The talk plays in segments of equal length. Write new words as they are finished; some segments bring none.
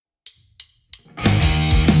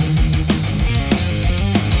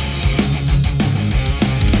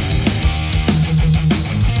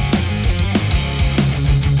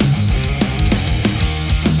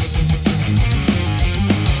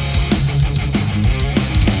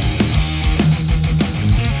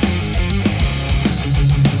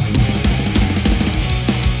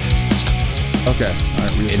Okay. All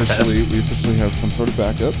right. We officially have some sort of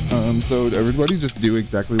backup. So everybody, just do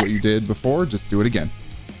exactly what you did before. Just do it again.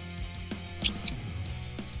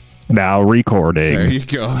 Now recording. There you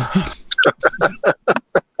go.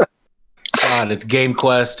 God, it's Game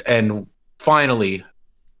Quest, and finally,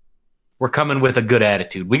 we're coming with a good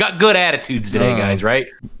attitude. We got good attitudes today, guys, right?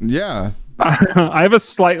 Yeah. I have a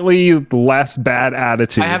slightly less bad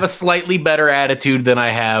attitude. I have a slightly better attitude than I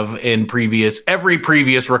have in every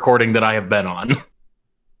previous recording that I have been on.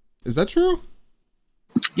 Is that true?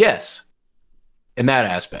 Yes. In that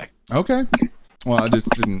aspect. Okay. Well, I just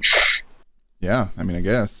didn't. Yeah. I mean, I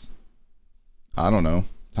guess. I don't know.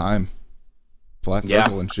 Time. Flat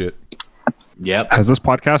circle and shit. Yep. Has this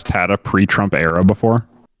podcast had a pre-Trump era before?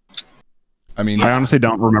 I mean, I honestly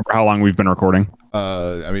don't remember how long we've been recording.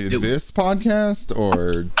 I mean, this podcast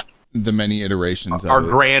or the many iterations Our of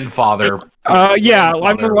it? grandfather. Yeah,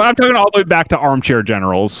 I'm talking all the way back to Armchair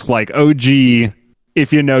Generals, like OG.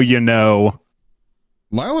 If you know, you know.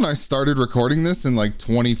 Lyle and I started recording this in like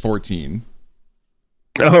 2014.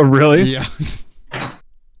 Oh, really? Yeah.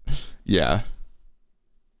 Yeah.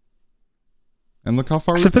 And look how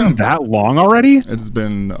far Has we've it been come. that long already? It's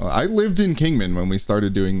been. I lived in Kingman when we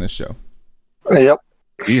started doing this show. Yep.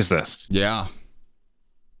 Jesus. Yeah.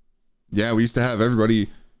 Yeah, we used to have everybody.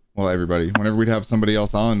 Whenever we'd have somebody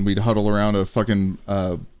else on, we'd huddle around a fucking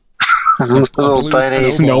a Little blue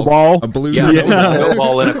tiny snowball. A blue Yeah, snowball.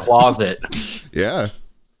 snowball in a closet. Yeah.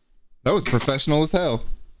 That was professional as hell.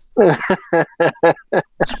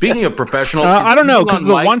 Speaking of professional, I don't know, because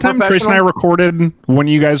the Mike one time Trace and I recorded when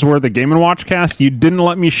you guys were the Game & Watch cast, you didn't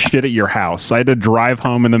let me shit at your house. I had to drive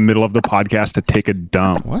home in the middle of the podcast to take a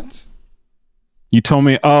dump. What? You told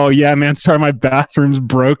me, oh yeah, man, sorry, my bathroom's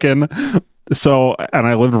broken. So, and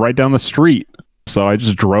I lived right down the street. So I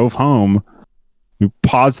just drove home. We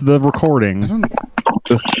paused the recording. I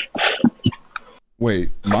don't. Wait,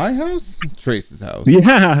 my house? Trace's house?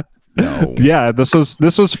 Yeah. No. Yeah, this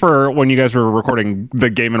was for when you guys were recording the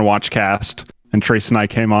Game & Watch cast, and Trace and I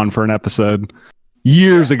came on for an episode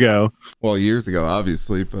years ago. Well, years ago,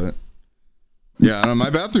 obviously, but yeah, I don't know, my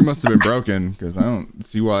bathroom must have been broken because I don't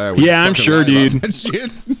see why I would. Yeah, I'm fucking sure, lie about dude. that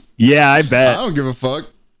shit. Yeah, I I bet. don't give a fuck.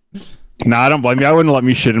 No, I don't blame you. I wouldn't let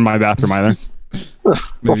me shit in my bathroom either.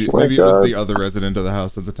 Maybe Oh my it was God. the other resident of the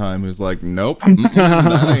house at the time who's like, nope,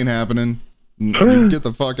 that ain't happening. You get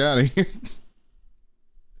the fuck out of here.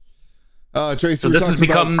 Tracy, So this has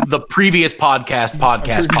become the previous podcast,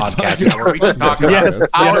 where we just talk about Yes.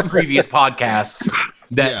 our previous podcasts.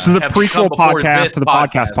 That Yeah. So the have come prequel before podcast this to the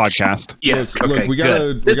podcast. Yes. Look, Okay. we gotta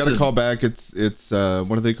good. we This gotta is- call back. It's what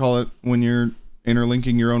do they call it when you're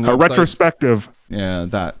interlinking your own A website? retrospective. Yeah,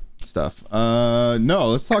 that stuff. No,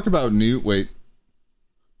 let's talk about Wait,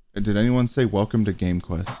 did anyone say welcome to Game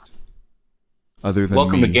Quest? Other than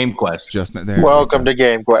Welcome me, to Game Quest. Just there. Welcome to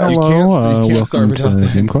Game Quest. You can't start without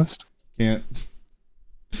that. Game Quest. Can't.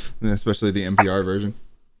 Especially the NPR version.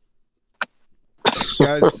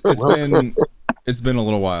 Guys, it's been a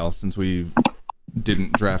little while since we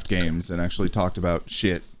didn't draft games and actually talked about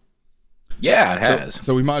shit. Yeah, it has.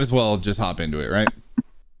 So we might as well just hop into it, right?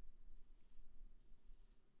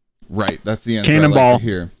 Right, that's the answer. Cannonball. I like to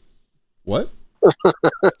hear. What?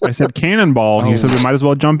 I said cannonball. And you said we might as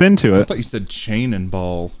well jump into I it. thought you said chain and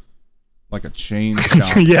ball, like a chain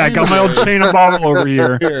shop. Yeah, I got my old chain and ball over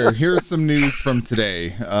here. Here's some news from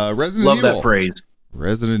today. Resident Love Evil. that phrase.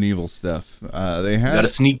 Resident Evil stuff. They Got had a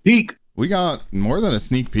sneak peek. we got more than a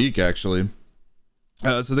sneak peek actually.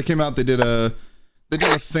 So they came out. They did a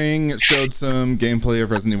thing. It showed some gameplay of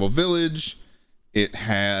Resident Evil Village. It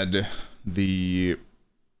had the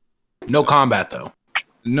No combat though.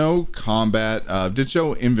 no combat. Did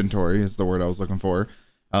show inventory is the word I was looking for.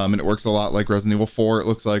 And it works a lot like Resident Evil 4. It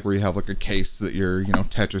looks like where you have like a case that you're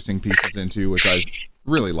Tetrising pieces into, which I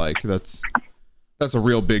really like. That's a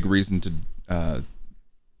real big reason to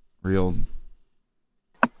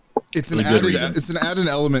It's an Really good added reason. it's an added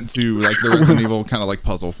element to like the Resident Evil kind of like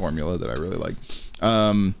puzzle formula that I really like.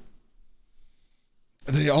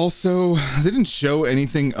 They didn't show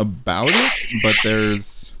anything about it, but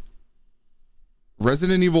there's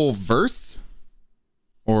Resident Evil Verse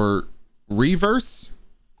or Reverse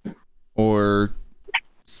or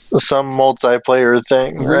Some multiplayer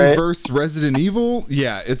thing, right? Reverse Resident Evil.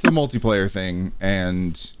 Yeah, it's a multiplayer thing,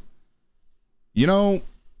 and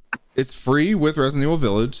it's free with Resident Evil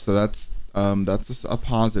Village, so that's a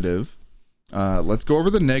positive. Let's go over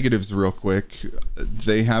the negatives real quick.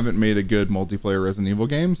 They haven't made a good multiplayer Resident Evil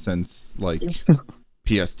game since like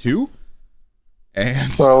PS2.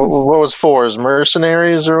 And So what was 4's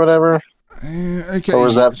Mercenaries or whatever? okay, Or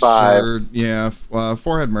was that 5? Sure, yeah,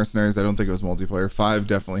 4 had Mercenaries. I don't think it was multiplayer. 5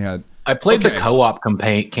 definitely had. I played Okay. the co-op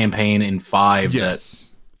campaign in 5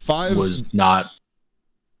 Yes. 5 that was not.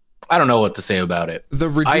 I don't know what to say about it. the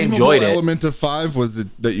redeemable enjoyed it. element of 5 was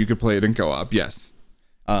that you could play it in co-op. Yes.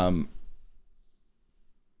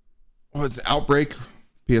 Was Outbreak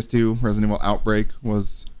PS2 Resident Evil Outbreak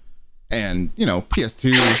was, and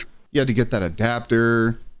PS2 you had to get that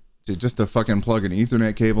adapter to fucking plug an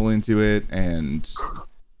Ethernet cable into it, and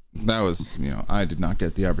that was I did not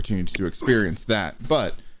get the opportunity to experience that,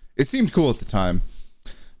 but it seemed cool at the time.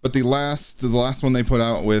 But the last one they put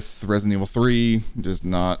out with Resident Evil 3 just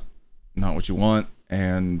not what you want,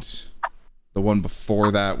 and the one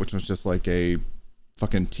before that, which was just like a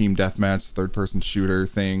fucking team deathmatch third person shooter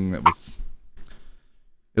thing, it was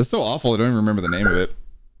so awful I don't even remember the name of it.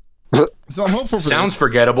 So I'm hopeful for Sounds this.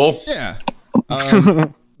 forgettable. Yeah.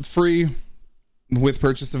 Free with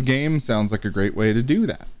purchase of game sounds like a great way to do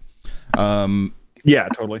that. Yeah,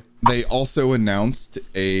 totally. They also announced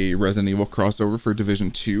a Resident Evil crossover for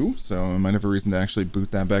Division 2, so I might have a reason to actually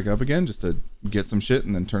boot that back up again just to get some shit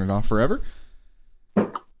and then turn it off forever.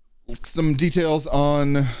 Some details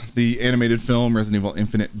on the animated film Resident Evil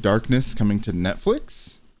Infinite Darkness coming to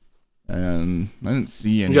Netflix. And I didn't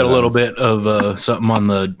see any. You got of a that. little bit of something on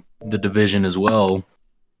the Division as well.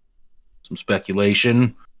 Some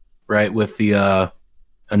speculation, right, with the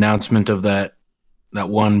announcement of that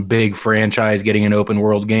one big franchise getting an open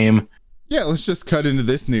world game. Yeah, let's just cut into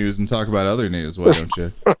this news and talk about other news, why don't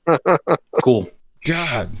you? Cool.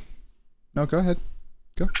 God. No, go ahead.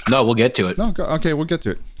 No, we'll get to it. No, go. Okay, we'll get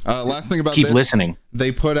to it. Last thing about Keep this. listening.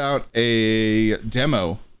 They put out a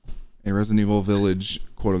demo, a Resident Evil Village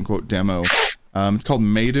quote unquote demo. It's called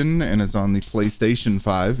Maiden and it's on the PlayStation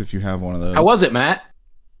 5 if you have one of those. How was it, Matt?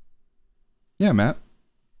 Yeah, Matt.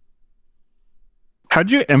 How'd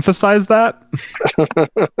you emphasize that? You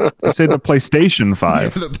say the PlayStation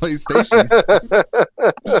 5. The PlayStation.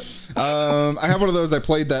 I have one of those. I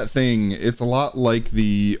played that thing. It's a lot like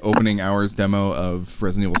the opening hours demo of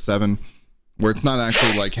Resident Evil 7, where it's not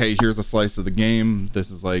actually like, hey, here's a slice of the game. This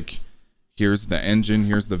is like, here's the engine,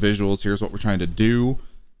 here's the visuals, here's what we're trying to do.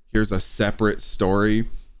 Here's a separate story.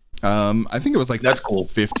 I think it was like That's cool.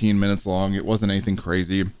 15 minutes long. It wasn't anything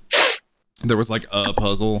crazy. There was like a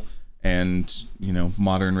puzzle, and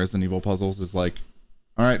modern Resident Evil puzzles is like,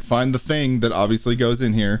 all right, find the thing that obviously goes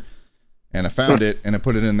in here, and I found it and I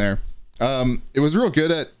put it in there. It was real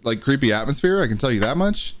good at like creepy atmosphere, I can tell you that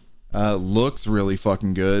much. Looks really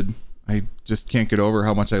fucking good. I just can't get over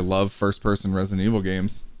how much I love first person Resident Evil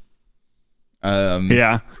games.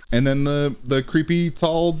 Yeah. And then the creepy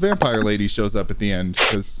tall vampire lady shows up at the end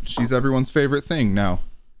because she's everyone's favorite thing now.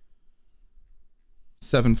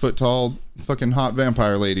 7 foot tall fucking hot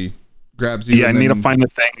vampire lady grabs you. Yeah, I and need to then- find the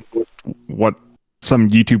thing. What some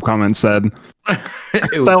YouTube comment said.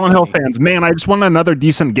 It was Silent Hill funny. fans, man, I just want another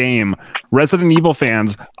decent game. Resident Evil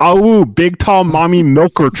fans, oh, big tall mommy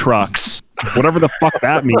milker trucks. Whatever the fuck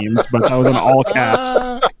that means, but that was in all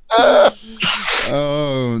caps.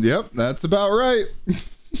 Oh, yep, that's about right.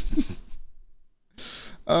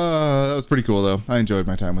 That was pretty cool though. I enjoyed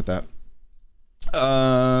my time with that.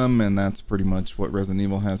 And that's pretty much what Resident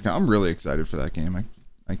Evil has. I'm really excited for that game.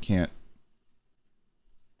 I can't.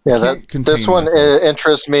 Yeah, Can't contain this one myself.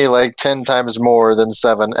 interests me like 10 times more than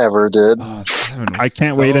 7 ever did. Oh, 7 was I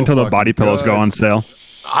can't so wait until the fucking body pillows go good. on sale.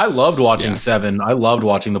 I loved watching Yeah. 7. I loved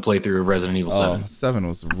watching the playthrough of Resident Evil 7. 7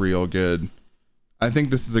 was real good. I think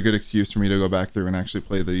this is a good excuse for me to go back through and actually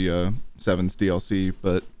play the 7's DLC,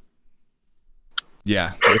 but yeah,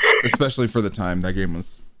 especially for the time, that game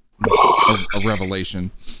was a revelation.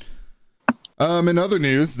 In other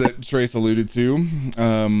news that Trace alluded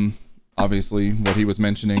to, obviously what he was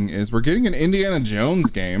mentioning is we're getting an Indiana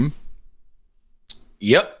Jones game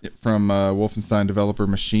Yep. from Wolfenstein developer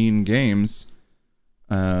Machine Games,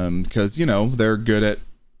 because they're good at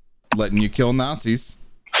letting you kill Nazis.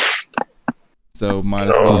 So might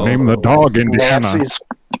as well. Name the dog Indiana. Nazis.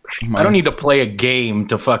 I don't need to play a game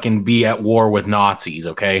to fucking be at war with Nazis,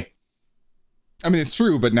 okay? I mean, it's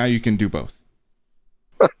true, but now you can do both.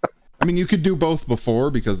 I mean, you could do both before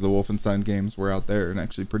because the Wolfenstein games were out there and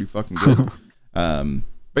actually pretty fucking good.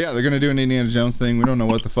 But yeah, they're gonna do an Indiana Jones thing. We don't know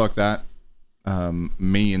what the fuck that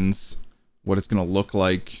means, what it's gonna look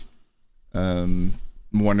like. I'm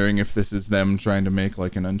wondering if this is them trying to make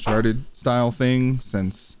like an Uncharted style thing,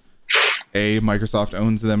 since A, Microsoft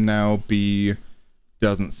owns them now, B,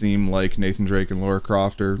 doesn't seem like Nathan Drake and Lara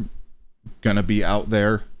Croft are gonna be out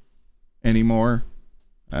there anymore,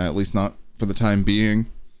 at least not for the time being.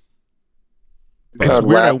 It's I'd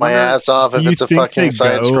weird, I laugh my wonder, ass off if do you it's a think fucking they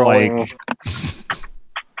side go, scrolling. like,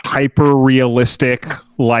 hyper realistic,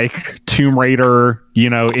 like Tomb Raider,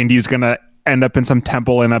 Indy's gonna end up in some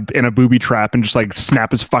temple in a booby trap and just like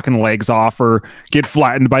snap his fucking legs off, or get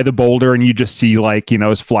flattened by the boulder and you just see like,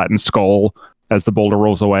 his flattened skull as the boulder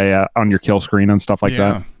rolls away on your kill screen and stuff like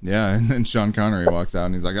that. Yeah, and then Sean Connery walks out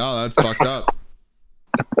and he's like, "Oh, that's fucked up."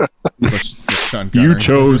 Sean You Connery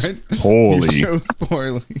chose said, right? poorly. You chose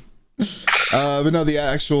poorly. But no, the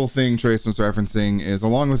actual thing Trace was referencing is,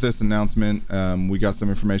 along with this announcement, we got some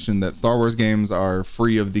information that Star Wars games are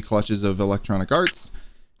free of the clutches of Electronic Arts,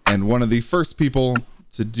 and one of the first people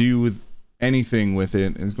to do anything with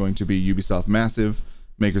it is going to be Ubisoft Massive,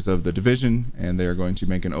 makers of The Division, and they are going to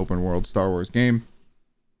make an open world Star Wars game.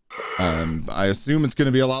 I assume it's going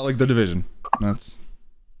to be a lot like The Division. That's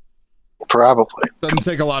Probably. doesn't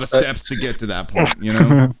take a lot of steps to get to that point,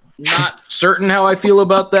 Not certain how I feel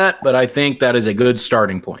about that, but I think that is a good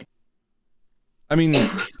starting point. I mean,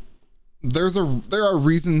 there are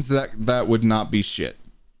reasons that would not be shit.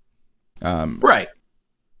 Right.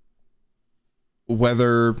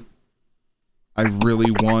 Whether I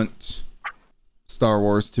really want Star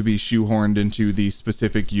Wars to be shoehorned into the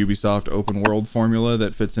specific Ubisoft open world formula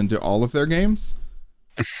that fits into all of their games,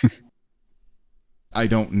 I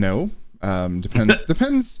don't know.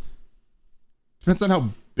 Depends on how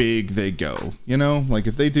big they go, like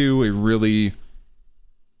if they do a really,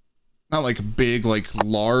 not like big, like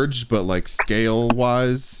large, but like scale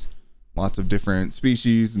wise, lots of different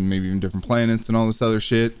species and maybe even different planets and all this other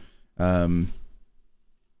shit.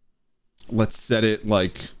 Let's set it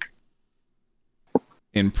like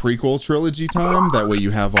in prequel trilogy time, that way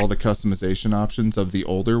you have all the customization options of the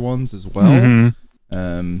older ones as well.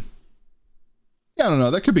 Mm-hmm. Yeah, I don't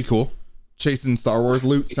know, that could be cool. Chasing Star Wars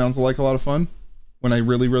loot sounds like a lot of fun when I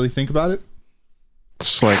really, really think about it.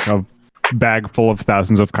 It's like a bag full of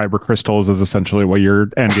thousands of kyber crystals is essentially what your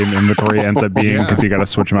end game inventory ends up being, because you got to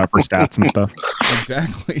switch them out for stats and stuff.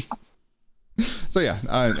 Exactly. So yeah,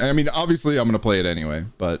 I mean, obviously I'm going to play it anyway,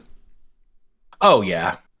 but Oh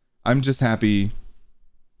yeah. I'm just happy.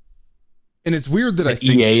 And it's weird that I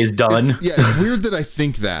think EA is done. It's weird that I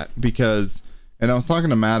think that, because, and I was talking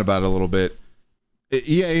to Matt about it a little bit.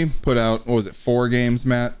 EA put out, what was it, 4 games,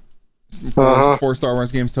 Matt? 4 Star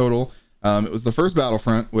Wars games total. It was the first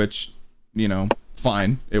Battlefront, which,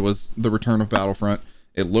 fine. It was the return of Battlefront.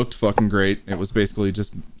 It looked fucking great. It was basically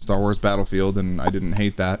just Star Wars Battlefield, and I didn't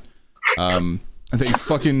hate that. They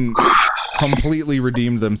fucking completely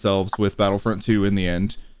redeemed themselves with Battlefront 2 in the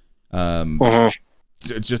end.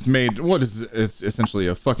 It just made it's essentially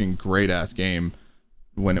a fucking great ass game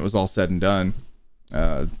when it was all said and done.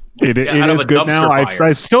 It is good now.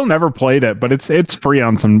 I've still never played it, but it's free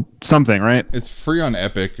on something, right? It's free on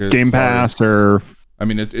Epic, Game Pass, or I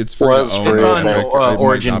mean, it's free to own. It's on Epic.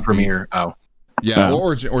 Origin Premiere. Yeah,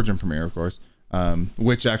 Origin Premiere, of course.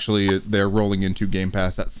 Which actually they're rolling into Game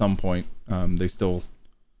Pass at some point. They still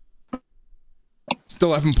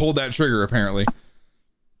haven't pulled that trigger apparently.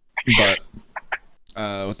 But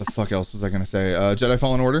what the fuck else was I gonna say? Jedi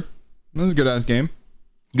Fallen Order. This is a good ass game.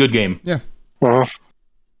 Good game. Yeah.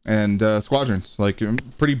 And Squadrons, like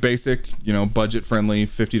pretty basic, budget friendly,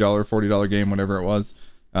 $50, $40 game, whatever it was.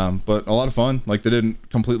 But a lot of fun. Like, they didn't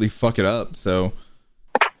completely fuck it up. So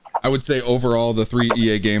I would say overall the 3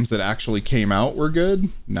 EA games that actually came out were good.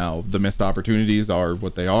 Now the missed opportunities are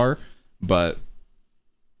what they are, but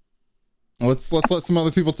let's let some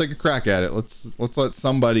other people take a crack at it. Let's let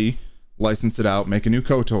somebody license it out, make a new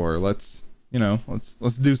KOTOR. Let's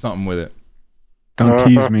do something with it. Don't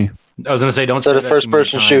tease me. I was gonna say, don't Instead say of that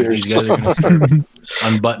first-person too many times. shooters. These guys are gonna start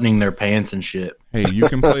unbuttoning their pants and shit. Hey, you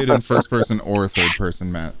can play it in first person or third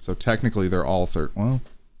person, Matt. So technically they're all third. Well,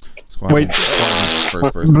 Squadrons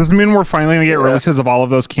first person. Does this mean we're finally gonna get releases of all of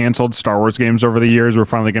those canceled Star Wars games over the years? We're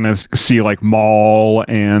finally gonna see like Maul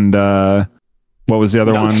and what was the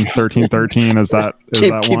other one? 1313. Is that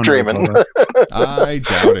Keep one? dreaming. I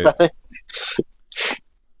doubt it.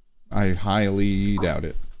 I highly doubt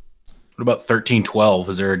it. What about 1312?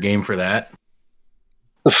 Is there a game for that?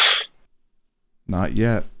 Not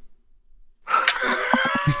yet.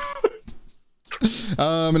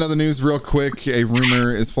 In other news, real quick, a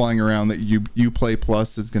rumor is flying around that Uplay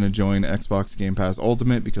Plus is going to join Xbox Game Pass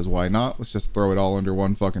Ultimate, because why not? Let's just throw it all under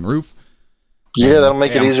one fucking roof. Yeah, that'll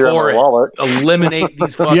make it easier on my wallet. Eliminate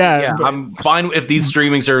these fucking... Yeah, I'm fine if these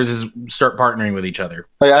streaming services start partnering with each other.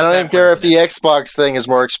 Like, I don't even care if the Xbox thing is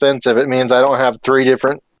more expensive. It means I don't have 3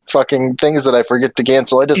 different fucking things that I forget to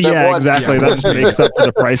cancel. I just have one. Exactly. That just makes up for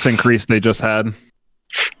the price increase they just had.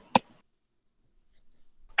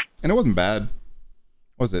 And it wasn't bad,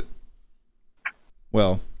 was it?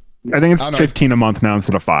 Well, I think it's 15 a month now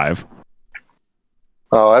instead of 5.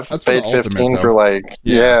 Oh, I've That's for paid the Ultimate, 15 though. for like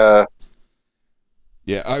Yeah.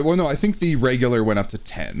 I think the regular went up to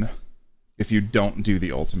 10. if you don't do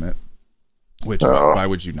the ultimate. Which why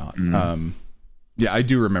would you not? Yeah, I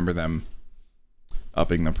do remember them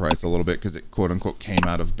upping the price a little bit because it quote unquote came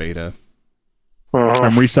out of beta.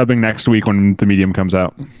 I'm resubbing next week when the medium comes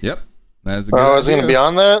out. Yep. That's a good is it going to be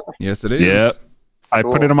on that? Yes, it is. Yep. I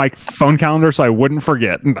put it on my phone calendar so I wouldn't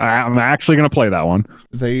forget. I'm actually going to play that one.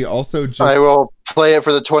 They also just... I will play it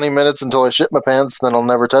for the 20 minutes until I shit my pants, then I'll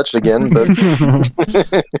never touch it again. But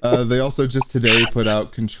they also just today put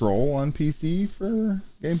out Control on PC for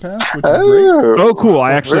Game Pass, which is great. Oh, cool.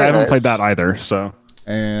 I haven't played that either. So,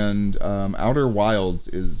 and Outer Wilds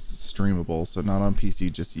is streamable, so not on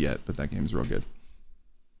PC just yet, but that game's real good.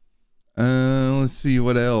 Let's see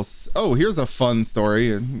what else. Oh, here's a fun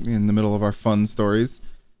story in the middle of our fun stories.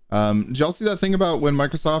 Did y'all see that thing about when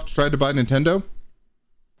Microsoft tried to buy Nintendo?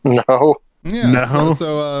 No. Yeah. No.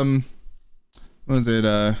 So what was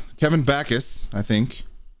it? Kevin Backus, I think,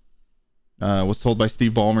 was told by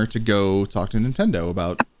Steve Ballmer to go talk to Nintendo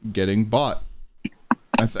about getting bought.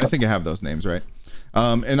 I think I have those names right.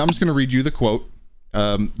 And I'm just gonna read you the quote.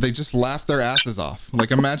 They just laughed their asses off.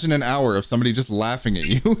 Like, imagine an hour of somebody just laughing at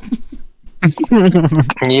you.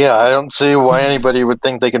 Yeah, I don't see why anybody would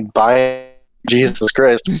think they can buy it. Jesus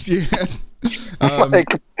Christ. Yeah.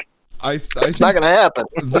 It's not going to happen.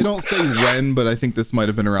 They don't say when, but I think this might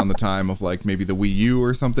have been around the time of like maybe the Wii U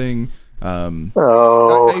or something. A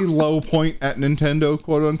low point at Nintendo,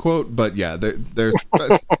 quote unquote. But yeah,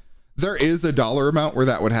 there is a dollar amount where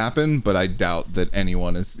that would happen, but I doubt that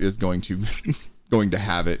anyone is going to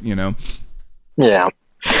have it, you know? Yeah.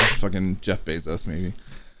 Fucking Jeff Bezos, maybe.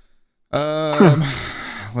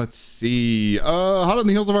 Let's see. Hot on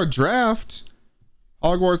the heels of our draft,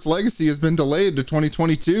 Hogwarts Legacy has been delayed to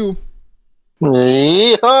 2022.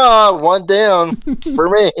 Yeehaw! One down for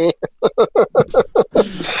me.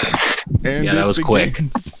 And yeah, that was quick.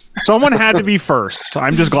 Someone had to be first.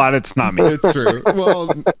 I'm just glad it's not me. It's true.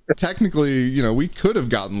 Well, technically, you know, we could have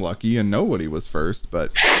gotten lucky and nobody was first,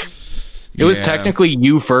 but it was technically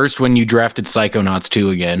you first when you drafted Psychonauts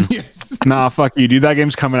 2 again. Yes. Nah, fuck you, dude. That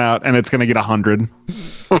game's coming out and it's gonna get 100.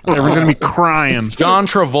 Everyone's gonna be crying. John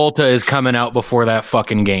Travolta is coming out before that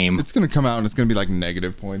fucking game. It's gonna come out and it's gonna be like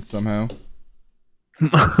negative points somehow.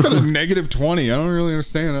 It's got a negative 20. I don't really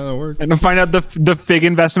understand how that works. And to find out the FIG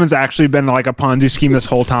investment's actually been like a Ponzi scheme this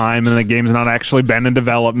whole time, and the game's not actually been in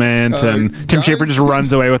development, and Tim Schafer just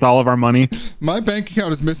runs away with all of our money. My bank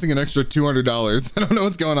account is missing an extra $200. I don't know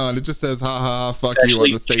what's going on. It just says, ha ha, fuck it's you on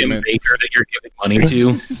the statement. Tim Baker that you're giving money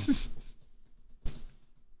to.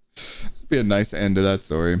 Be a nice end to that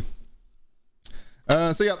story.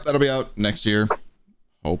 So yeah, that'll be out next year,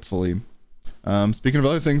 hopefully. Speaking of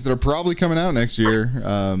other things that are probably coming out next year,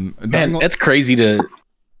 man, that's crazy to.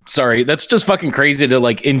 Sorry, that's just fucking crazy to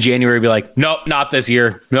like in January be like, nope, not this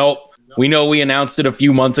year. Nope. We know we announced it a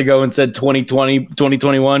few months ago and said 2020,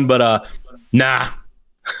 2021, but nah.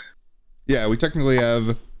 Yeah, we technically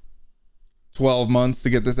have 12 months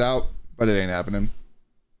to get this out, but it ain't happening.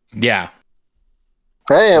 Yeah.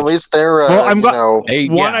 Hey, at least they're. Well, I'm glad. Hey,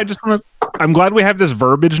 I'm glad we have this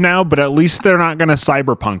verbiage now, but at least they're not going to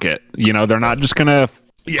cyberpunk it. You know, they're not just going to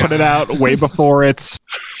put it out way before it's.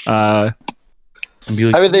 And be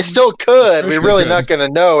like, I mean, they still could. We're really not going to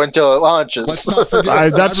know until it launches. Let's not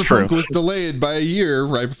forget that's Cyberpunk true. was delayed by a year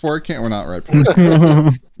right before it can't. We're not right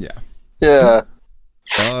before. Yeah. Yeah.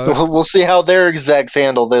 We'll see how their execs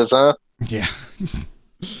handle this, huh? Yeah.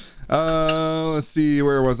 Let's see,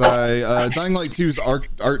 where was I? Dying Light 2's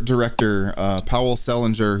art director, Powell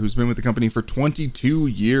Selinger, who's been with the company for 22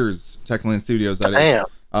 years, Techland Studios, that is,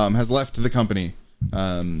 has left the company.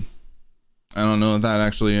 I don't know if that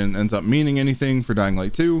actually ends up meaning anything for Dying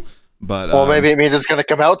Light 2, but... well, maybe it means it's going to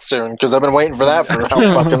come out soon, because I've been waiting for that for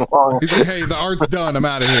how fucking long. He's like, hey, the art's done, I'm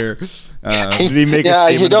out of here. Did he make a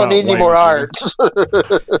you don't need any more art.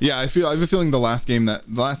 Yeah, I have a feeling the last thing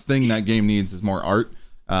that game needs is more art.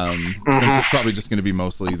 Since it's probably just going to be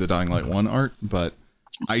mostly the Dying Light 1 art, but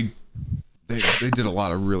they did a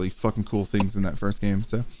lot of really fucking cool things in that first game.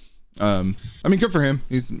 So, I mean, good for him.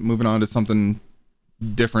 He's moving on to something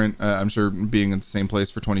different. I'm sure being in the same place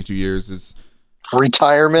for 22 years is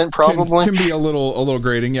retirement, probably can be a little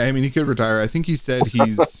grating. Yeah, I mean, he could retire. I think he said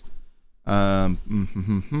he's, yeah,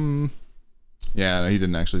 no, he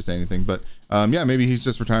didn't actually say anything, but yeah, maybe he's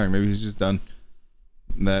just retiring. Maybe he's just done.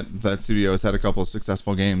 That studio has had a couple of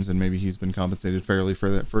successful games, and maybe he's been compensated fairly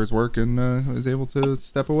for his work and was able to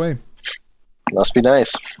step away. Must be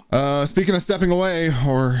nice. Speaking of stepping away,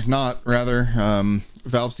 or not, rather,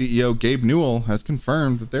 Valve CEO Gabe Newell has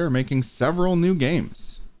confirmed that they're making several new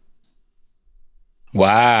games.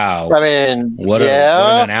 Wow. I mean, what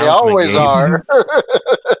they always Gabe. are.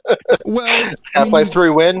 Well, Half-Life 3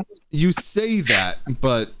 win. you say that,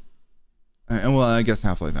 but well, I guess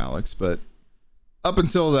Half-Life Alyx, but up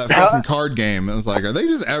until that fucking card game, it was like,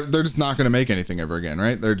 they're just not going to make anything ever again,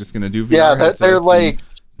 right? They're just going to do VR Yeah, they're like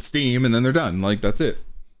Steam, and then they're done. Like, that's it.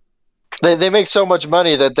 They make so much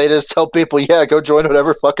money that they just tell people, yeah, go join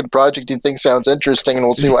whatever fucking project you think sounds interesting, and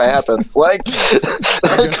we'll see what happens. Like,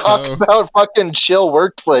 talk about fucking chill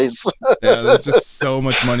workplace. Yeah, there's just so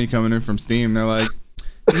much money coming in from Steam. They're like,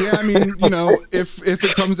 yeah, I mean, you know, if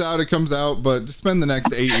it comes out, it comes out, but just spend the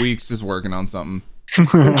next 8 weeks just working on something.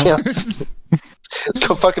 Let's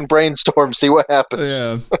go fucking brainstorm, see what happens.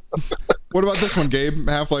 Yeah. What about this one, Gabe?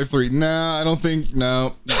 Half-Life 3? Nah, I don't think.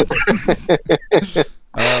 No.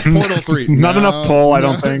 Portal 3. Not enough pull, I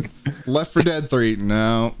don't think. Left 4 Dead 3.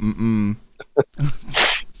 No.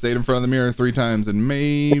 Say it in front of the mirror 3 times and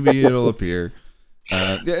maybe it'll appear.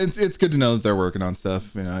 Yeah, it's good to know that they're working on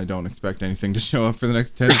stuff. You know, I don't expect anything to show up for the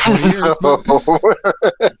next 10 or 20 years. But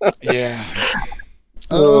yeah.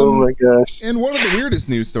 Oh my gosh. And one of the weirdest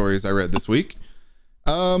news stories I read this week,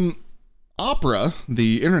 Opera,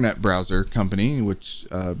 the internet browser company, which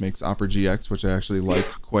makes Opera GX, which I actually like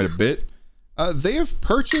quite a bit, they have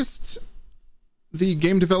purchased the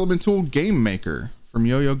game development tool Game Maker from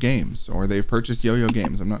Yo-Yo Games, or they've purchased Yo-Yo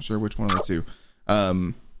Games. I'm not sure which one of the two.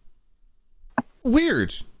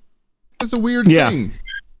 Weird. It's a weird thing.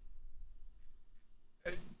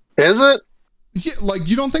 Is it? Yeah, like,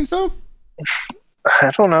 you don't think so?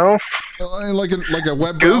 I don't know. Like a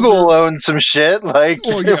web Google browser? owns some shit. Like,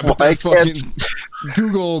 Well, yeah, but why fucking can't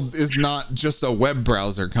Google is not just a web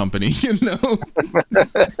browser company, you know.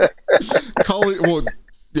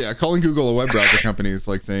 Calling Google a web browser company is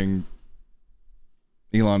like saying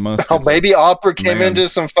Elon Musk. Oh, maybe Opera came into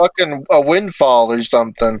some fucking a windfall or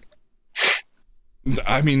something.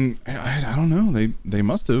 I mean, I don't know. They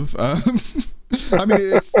must have. I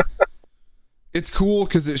mean, it's cool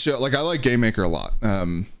because it shows. Like, I like Game Maker a lot.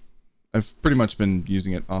 I've pretty much been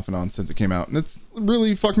using it off and on since it came out, and it's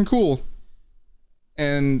really fucking cool.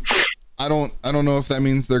 And I don't know if that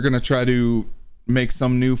means they're gonna try to make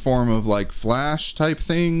some new form of like Flash type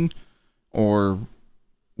thing or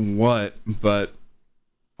what, but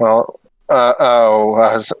well,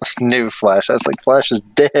 new Flash. I was like, Flash is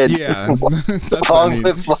dead. Yeah, that's Long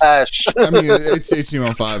live Flash. I mean, it's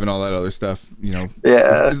HTML5 and all that other stuff. You know,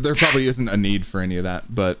 yeah, there probably isn't a need for any of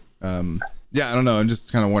that, but yeah, I don't know. I'm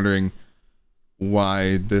just kind of wondering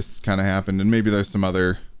why this kind of happened, and maybe there's some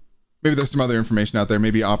other information out there.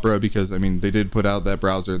 Maybe Opera, because I mean, they did put out that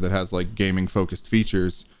browser that has like gaming focused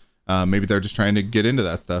features. Maybe they're just trying to get into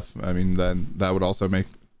that stuff. I mean, that would also make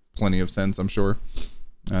plenty of sense, I'm sure.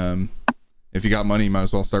 If you got money, you might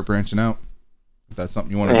as well start branching out if that's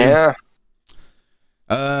something you want to do. Yeah.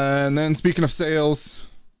 And then speaking of sales,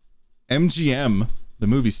 MGM, the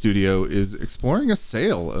movie studio, is exploring a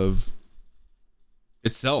sale of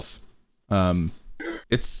itself.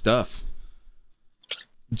 Its stuff.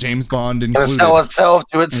 James Bond included. Gonna sell itself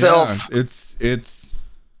to itself. Yeah, it's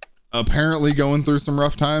apparently going through some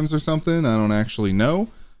rough times or something. I don't actually know.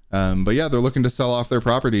 But yeah, they're looking to sell off their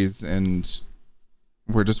properties, and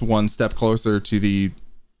we're just one step closer to the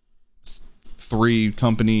 3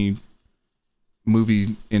 company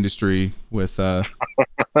movie industry with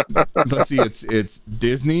let's see, it's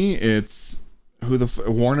Disney, it's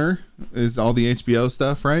Warner is all the HBO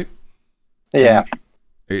stuff, right? Yeah.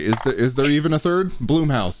 And is there even a third?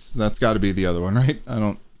 Blumhouse, that's got to be the other one, right? I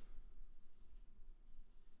don't.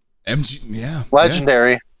 Yeah,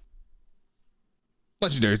 Legendary. Yeah.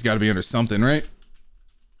 Legendary's got to be under something, right?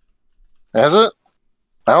 Is it?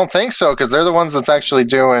 I don't think so, because they're the ones that's actually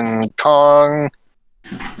doing Kong.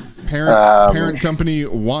 Parent company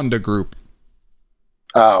Wanda Group.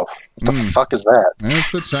 Oh, what the fuck is that?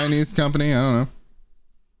 It's a Chinese company. I don't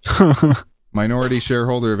know. Minority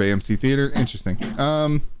shareholder of AMC Theater. Interesting.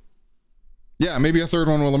 Yeah, maybe a third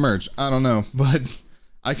one will emerge. I don't know, but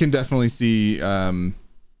I can definitely see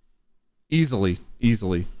easily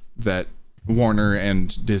that Warner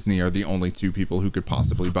and Disney are the only 2 people who could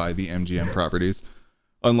possibly buy the MGM properties,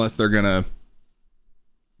 unless they're gonna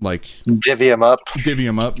like divvy them up.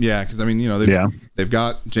 Yeah, because I mean, you know, they've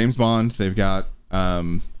got James Bond, they've got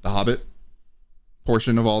the Hobbit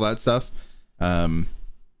portion of all that stuff.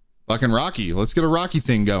 Fucking Rocky. Let's get a Rocky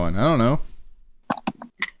thing going. I don't know.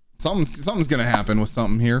 Something's gonna happen with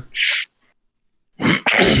something here.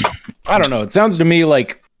 I don't know. It sounds to me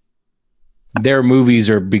like their movies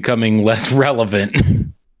are becoming less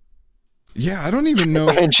relevant. Yeah, I don't even know.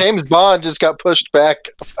 I mean, James Bond just got pushed back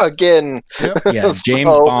again. Yep. Yeah, James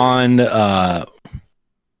Bond.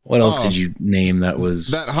 What else did you name that was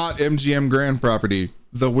that hot MGM Grand property,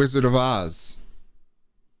 The Wizard of Oz?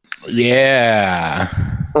 Yeah.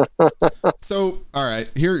 So, all right,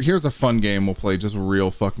 here's a fun game we'll play just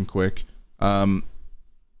real fucking quick. Can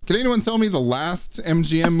anyone tell me the last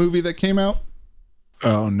MGM movie that came out?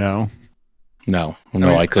 Oh no. No,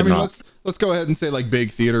 I could not. Let's go ahead and say like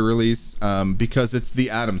big theater release, because it's The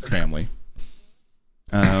Addams Family.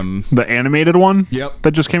 The animated one? Yep.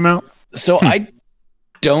 That just came out? So I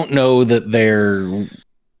don't know that they're.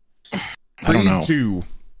 I don't know. Creed 2.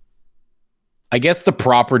 I guess the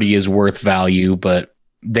property is worth value, but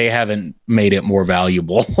they haven't made it more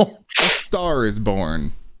valuable. A Star is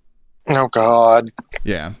Born. Oh God.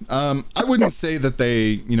 Yeah. I wouldn't say that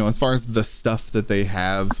they, as far as the stuff that they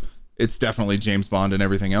have, it's definitely James Bond and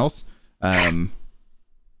everything else. And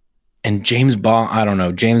James Bond, I don't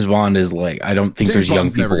know. James Bond is like, I don't think James there's young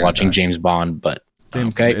Bond's never people gonna watching die. James Bond, but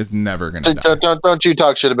James okay. is never gonna die. Don't you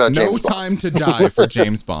talk shit about No James Bond. time to die for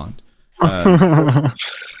James Bond. Got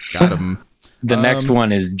him. The next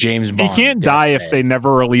one is James He Bond. can't die if they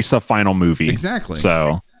never release a final movie. Exactly.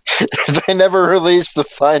 So If they never release the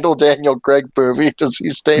final Daniel Craig movie, does he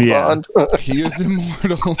stay Yeah. Bond? He is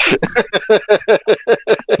immortal.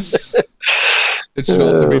 It should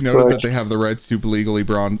also be noted that they have the rights to Legally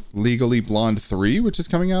Blonde 3, which is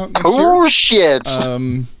coming out next Oh year. shit!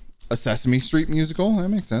 A Sesame Street musical. That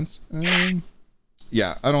makes sense.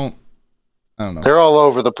 Yeah, I don't know. They're all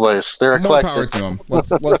over the place. They're More eclectic. power to them.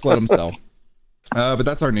 Let's let them sell. But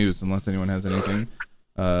that's our news, unless anyone has anything.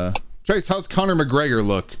 Trace, how's Conor McGregor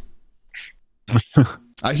look?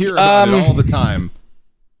 I hear about it all the time.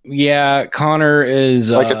 Yeah, Connor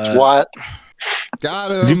is Like a twat.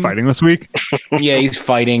 Got him. is he fighting this week? Yeah, he's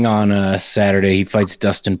fighting on Saturday. He fights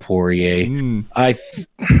Dustin Poirier. I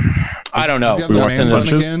don't know. Does he have the Dustin man is-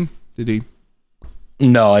 bun again? Did he?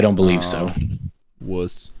 No, I don't believe so.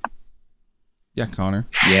 Wuss. Yeah, Connor.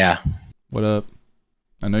 Yeah. What up?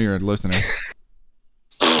 I know you're listening.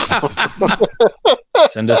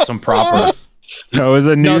 Send us some proper. No, is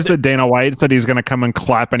it No, news that Dana White said he's going to come and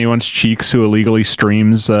clap anyone's cheeks who illegally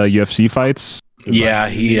streams UFC fights? Yeah,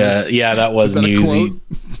 that was Is that a news. quote?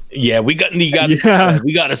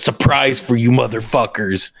 We got a surprise for you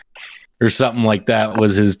motherfuckers, or something like that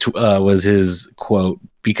was his quote,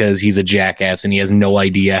 because he's a jackass and he has no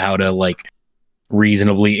idea how to like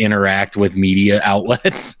reasonably interact with media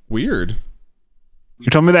outlets. Weird. You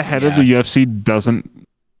told me the head of the UFC doesn't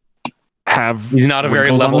have. He's not a very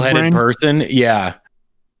wrinkles on his level-headed brain? person. Yeah.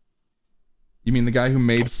 You mean the guy who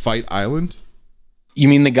made Fight Island? You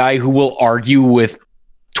mean the guy who will argue with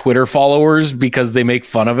Twitter followers because they make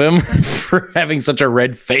fun of him for having such a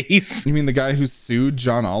red face? You mean the guy who sued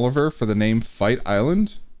John Oliver for the name Fight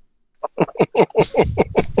Island?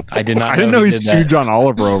 I did not. I didn't know he did sued that. John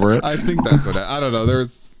Oliver over it. I think that's what I don't know. There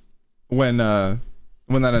was when that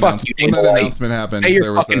Fuck you, Dana White. announcement happened. Pay your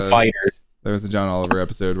There was fucking fighters. there was a John Oliver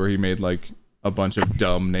episode where he made like a bunch of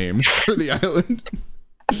dumb names for the island,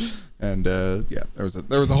 and there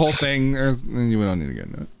was a whole thing. We don't need to get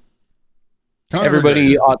into it. Conor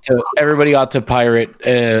Everybody McGregor. ought to pirate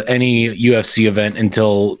any UFC event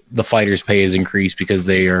until the fighters' pay is increased, because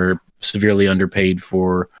they are severely underpaid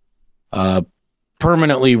for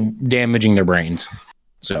permanently damaging their brains.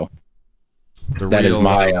 So It's a that is real,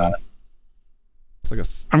 my. It's like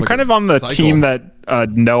I'm kind of on the team that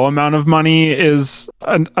no amount of money is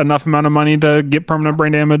enough amount of money to get permanent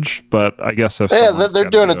brain damage, but I guess if Yeah, someone's they're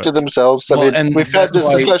gotta doing do it to themselves. I Well, mean, and we've had that's this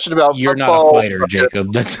why discussion about You're football. not a fighter,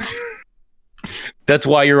 Jacob. That's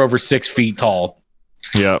why you're over 6 feet tall.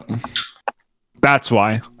 Yeah, that's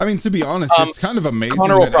why. I mean, to be honest, it's kind of amazing.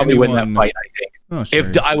 Connor will that probably win that anyone- fight, I think. Oh, sure.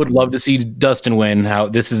 If I would love to see Dustin win. How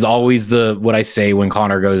this is always what I say when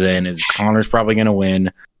Connor goes in is Connor's probably going to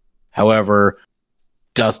win. However,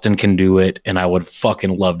 Dustin can do it, and I would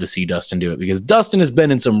fucking love to see Dustin do it, because Dustin has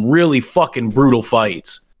been in some really fucking brutal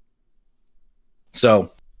fights.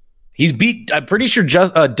 So he's beat. I'm pretty sure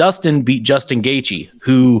Dustin beat Justin Gaethje,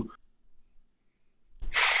 who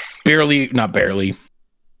not barely,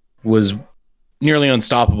 was nearly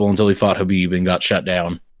unstoppable until he fought Habib and got shut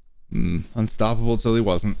down. Unstoppable till he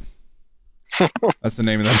wasn't. That's the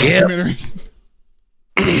name of that Yeah. documentary.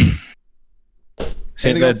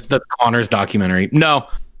 Anything else? That's Connor's documentary. No, All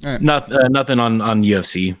right. nothing on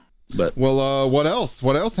UFC. But Well, what else?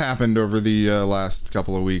 What else happened over the last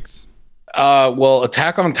couple of weeks?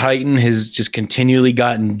 Attack on Titan has just continually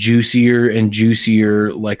gotten juicier and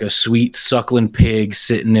juicier, like a sweet suckling pig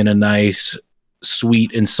sitting in a nice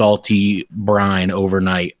sweet and salty brine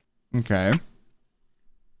overnight. Okay.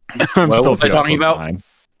 I'm What still was I talking about? fine.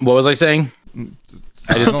 What was I saying? I I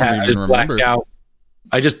just don't even blacked remember. out.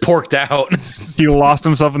 I just porked out. He lost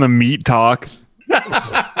himself in the meat talk.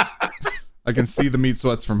 I can see the meat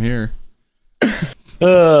sweats from here.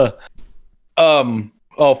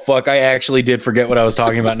 Oh fuck! I actually did forget what I was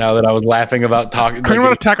talking about. Now that I was laughing about talking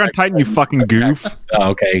about Attack on Titan, you fucking goof.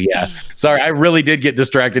 Oh, okay, yeah. Sorry, I really did get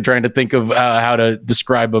distracted trying to think of how to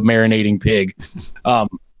describe a marinating pig.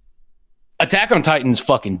 Attack on Titan's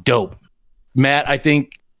fucking dope, Matt. I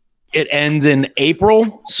think it ends in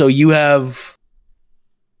April, so you have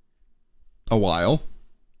a while.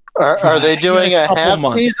 Are they doing a half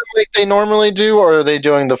season like they normally do, or are they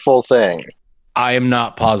doing the full thing? I am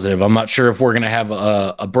not positive. I'm not sure if we're going to have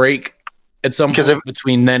a break at some point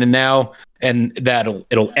between then and now, and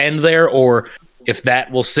it'll end there, or if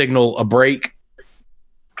that will signal a break.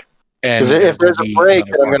 Because if there's a break,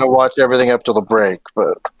 then I'm going to watch everything up till the break.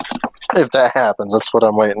 But if that happens, that's what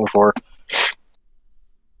I'm waiting for.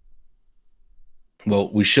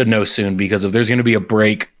 Well, we should know soon, because if there's going to be a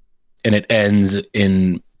break and it ends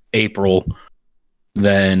in April,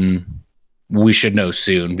 then we should know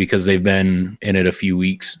soon, because they've been in it a few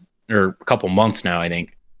weeks or a couple months now, I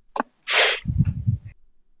think.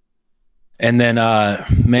 And then,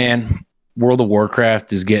 man, World of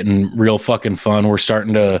Warcraft is getting real fucking fun. We're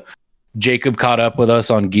starting to. Jacob caught up with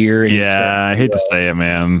us on gear. And I hate to say it,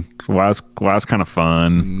 man. WoW's kind of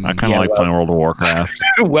fun. I kind of like playing World of Warcraft.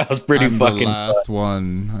 WoW's pretty fucking the last fun.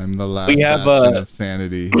 one. I'm the last bastion of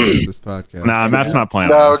sanity in this podcast. Nah, Matt's not playing.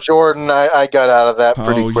 No, Jordan, I got out of that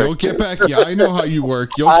pretty quick. You'll get back. Yeah, I know how you work.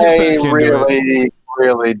 You'll get back into it.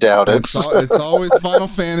 Really doubt it. It's always Final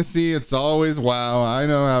Fantasy. It's always WoW. I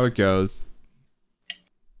know how it goes.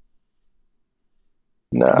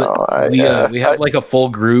 No, we have like a full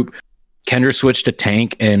group. Kendra switched to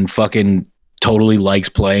tank and fucking totally likes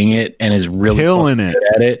playing it and is really killing it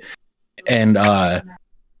at it. And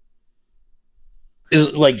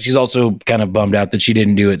is like, she's also kind of bummed out that she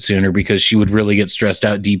didn't do it sooner, because she would really get stressed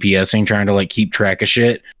out DPSing, trying to like keep track of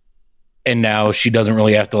shit. And now she doesn't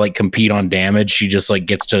really have to like compete on damage. She just like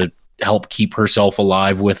gets to help keep herself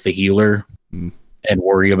alive with the healer and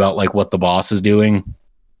worry about like what the boss is doing.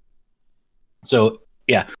 So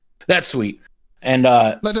yeah, that's sweet. And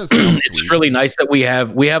that does sound it's sweet. really nice that we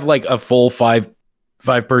have like a full five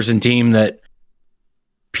person team that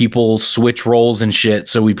people switch roles and shit.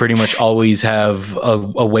 So we pretty much always have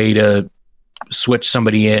a way to switch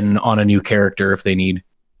somebody in on a new character if they need.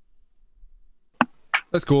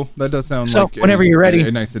 That's cool. That does sound so like whenever you're ready.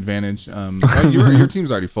 A nice advantage. Your team's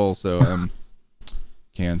already full, so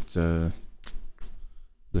can't.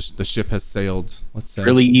 The ship has sailed. Let's say.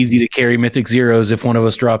 Really easy to carry Mythic Zeros if one of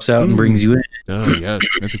us drops out and brings you in. Oh yes,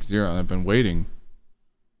 Mythic Zero. I've been waiting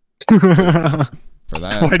for that.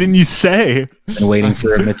 Why didn't you say? Been waiting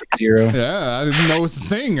for a Mythic Zero. Yeah, I didn't know it was a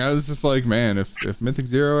thing. I was just like, man, if Mythic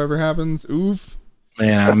Zero ever happens, oof.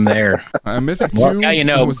 Man, I'm there. Mythic 2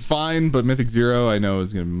 was fine, but Mythic Zero I know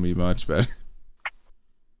is going to be much better.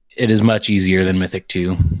 It is much easier than Mythic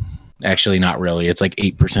 2. Actually, not really. It's like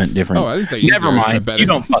 8% different. Oh, I didn't say easier. Never mind. You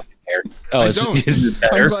don't fucking care. Oh, I don't. Is it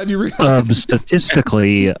better? I'm glad you realized.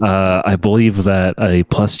 Statistically, I believe that a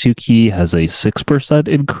 +2 key has a 6%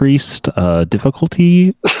 increased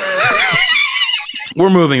difficulty. We're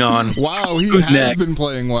moving on. Wow, he Who's has next? been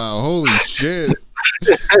playing WoW. Holy shit.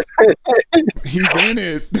 He's in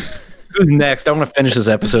it. Who's next? I want to finish this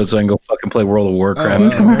episode so I can go fucking play World of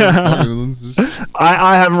Warcraft.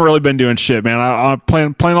 I haven't really been doing shit, man. I'm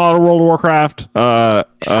playing a lot of World of Warcraft.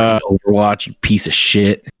 Overwatch, you piece of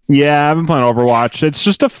shit. Yeah, I've been playing Overwatch. It's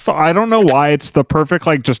just I don't know why it's the perfect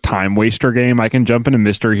like just time waster game. I can jump into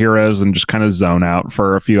Mystery Heroes and just kind of zone out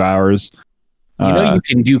for a few hours. You know, you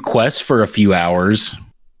can do quests for a few hours.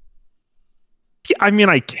 I mean,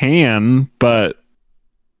 I can, but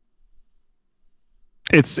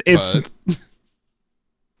it's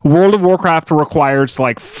World of Warcraft requires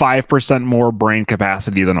like 5% more brain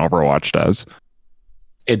capacity than Overwatch does.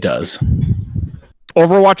 It does.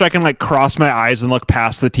 Overwatch, I can like cross my eyes and look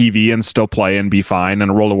past the TV and still play and be fine.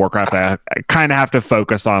 And World of Warcraft, I kind of have to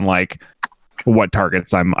focus on like what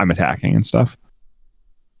targets I'm attacking and stuff.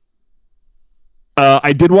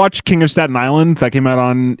 I did watch King of Staten Island. That came out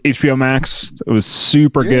on HBO Max. It was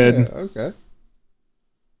super good. Okay.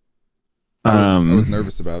 I was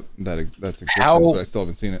nervous about that's existence, but I still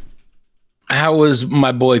haven't seen it. How was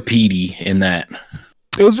my boy Petey in that?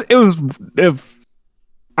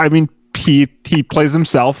 I mean, he plays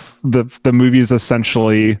himself. The movie is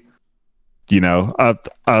essentially, a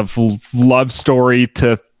love story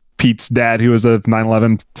to Pete's dad, who was a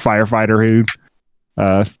 9/11 firefighter who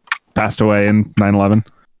passed away in 9/11.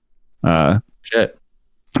 Shit.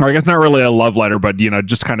 Or I guess not really a love letter, but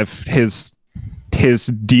just kind of his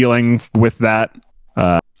dealing with that.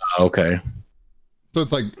 Okay. So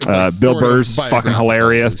it's like Bill Burr's fucking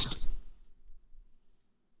hilarious.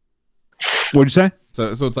 What'd you say? So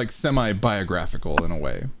it's like semi-biographical in a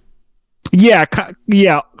way. Yeah,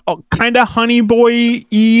 kind of Honey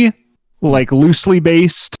Boy-y, like loosely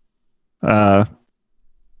based.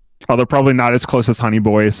 Although probably not as close as Honey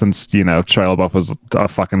Boy, since Shia LaBeouf was a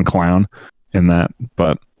fucking clown in that.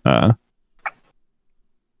 But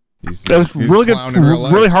He's really good,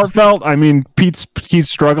 really heartfelt. I mean, he's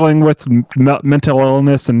struggling with mental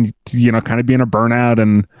illness and kind of being a burnout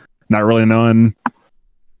and not really knowing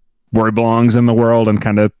where he belongs in the world, and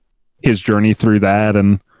kind of his journey through that.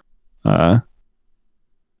 And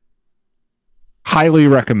highly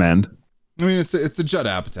recommend. I mean, it's a Judd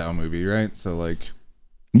Apatow movie, right? So like,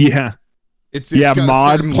 yeah, it's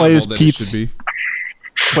Maude plays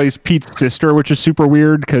Pete's sister, which is super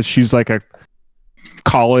weird because she's like a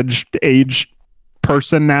college age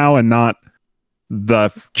person now and not the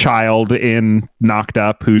child in Knocked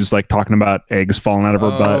Up who's like talking about eggs falling out of her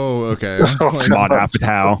butt. Oh, okay. I was like, Maude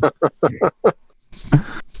Apatow.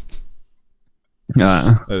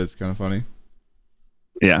 that is kind of funny.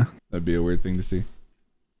 Yeah, that'd be a weird thing to see.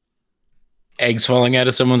 Eggs falling out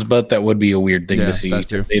of someone's butt, that would be a weird thing to see. That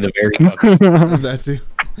too. To say the very That too.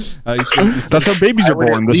 You said that's how babies are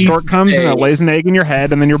born. The stork comes and it lays an egg in your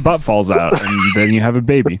head, and then your butt falls out, and then you have a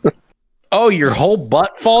baby. Oh, your whole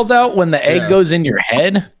butt falls out when the egg goes in your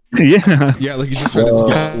head? Yeah. Yeah, like you just tried to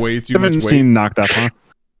squat way too much weight. Haven't seen Knocked Up, huh?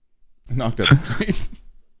 Knocked Up is great.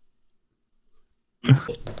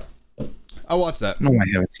 I'll watch that. No, I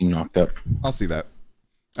haven't seen Knocked Up. I'll see that.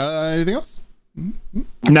 Anything else?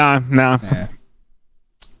 Nah.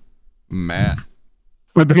 Matt.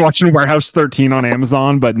 I've been watching Warehouse 13 on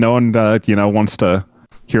Amazon, but no one, wants to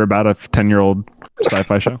hear about a 10-year-old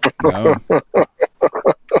sci-fi show.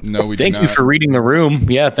 No, we do Thank not. you for reading the room.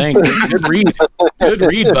 Yeah, thanks. Good read. Good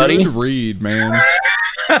read, buddy. Good read, man.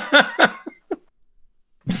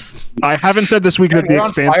 I haven't said this week that The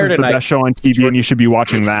Expanse is the best show on TV, and you should be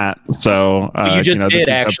watching that. So you just did,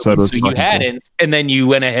 actually. So you hadn't, and then you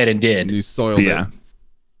went ahead and did. You soiled it.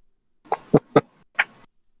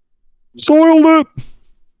 Soiled it.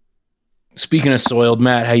 Speaking of soiled,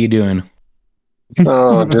 Matt, how you doing?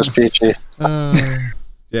 Oh, just peachy.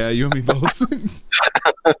 Yeah, you and me both.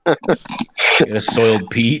 Get a soiled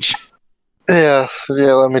peach. Yeah,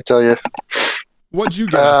 let me tell you. What'd you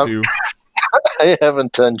get up to? I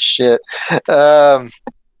haven't done shit. I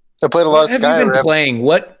played a lot of Skyrim. What have you been playing?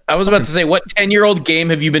 What I was about to say, what 10-year-old game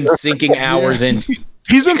have you been sinking hours into?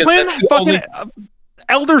 He's been playing fucking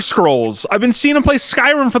Elder Scrolls. I've been seeing him play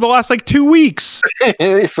Skyrim for the last 2 weeks.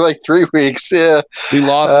 For 3 weeks, yeah. We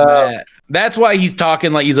lost Matt. That's why he's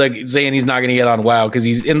talking like he's saying he's not going to get on WoW because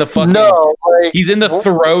he's in the fucking. No, he's in the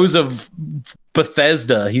throes of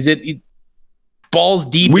Bethesda. He's balls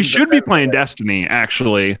deep. We should be playing Destiny,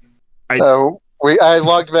 actually. I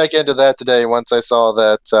logged back into that today once I saw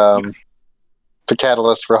that the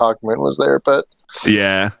catalyst for Hawkmoon was there, but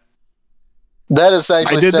yeah. That is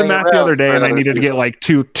actually. I did the math the other day, and I needed to get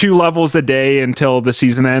two levels a day until the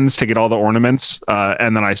season ends to get all the ornaments.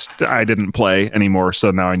 And then I didn't play anymore,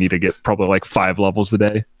 so now I need to get probably 5 levels a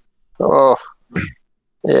day. Oh,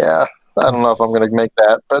 yeah. I don't know if I'm going to make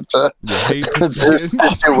that, but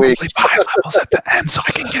it's 2 weeks. 5 levels at the end, so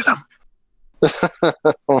I can get them.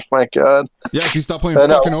 Oh my god! Yeah, if you stop playing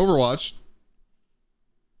fucking Overwatch.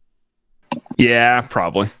 Yeah,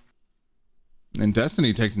 probably. And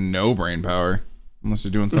Destiny takes no brain power unless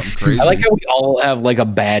you're doing something crazy. I like how we all have a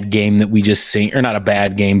bad game that we just sink, or not a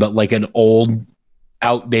bad game, but an old,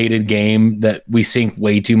 outdated game that we sink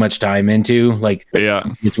way too much time into.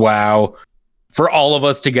 It's WoW. For all of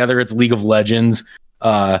us together, it's League of Legends.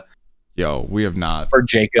 Yo, we have not. For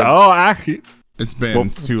Jacob. Oh, it's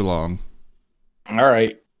been too long. All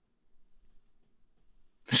right.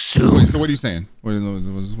 Wait, so what are you saying? What's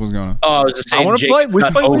going on? Oh, I was just saying. I want to play. We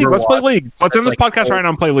play League. Let's play League. Let's end this podcast right now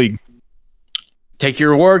and play League. Take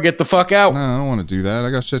your reward. Get the fuck out. No, I don't want to do that. I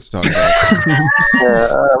got shit to talk about.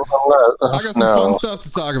 I got some fun stuff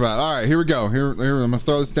to talk about. All right, here we go. Here, I'm gonna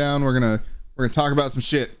throw this down. We're gonna talk about some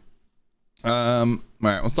shit. All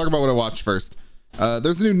right, let's talk about what I watched first.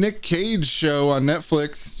 There's a new Nick Cage show on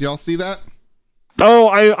Netflix. Y'all see that? Oh,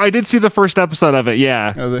 I did see the first episode of it.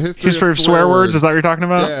 Yeah, the history of swear words. Is that what you're talking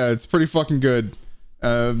about? Yeah, it's pretty fucking good.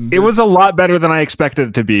 It was a lot better than I expected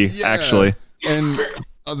it to be, actually. And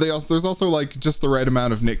there's also just the right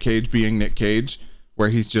amount of Nick Cage being Nick Cage, where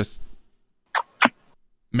he's just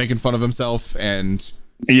making fun of himself and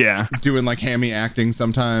doing hammy acting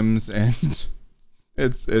sometimes, and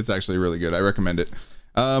it's actually really good. I recommend it.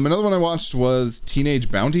 Another one I watched was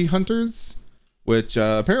Teenage Bounty Hunters, which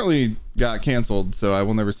apparently got canceled, so I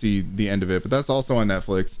will never see the end of it, but that's also on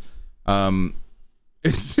Netflix.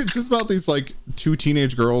 It's just about these like two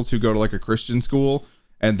teenage girls who go to like a Christian school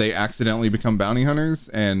and they accidentally become bounty hunters,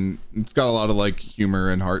 and it's got a lot of like humor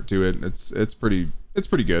and heart to it. It's pretty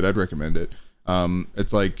good. I'd recommend it.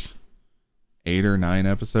 It's like 8 or 9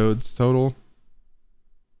 episodes total,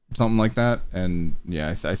 something like that. And yeah,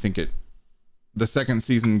 I think the second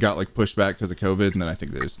season got like pushed back because of COVID, and then I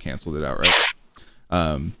think they just canceled it outright.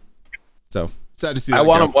 So sad to see that. I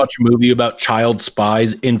want to watch a movie about child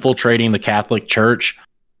spies infiltrating the Catholic Church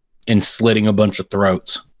and slitting a bunch of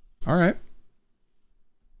throats. All right.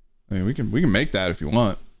 I mean, we can make that if you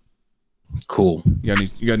want. Cool. You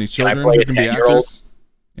got any children play who a can be 10-year-old? actors?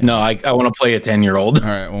 Yeah. No, I want to play a 10-year-old. All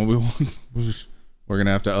right. Well, we're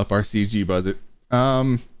gonna have to up our CG budget.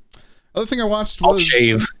 Other thing I watched was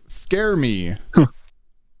Scare Me.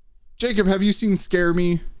 Jacob, have you seen Scare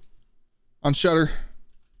Me on Shudder?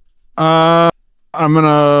 I'm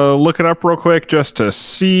gonna look it up real quick just to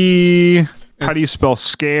see. How do you spell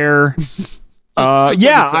scare?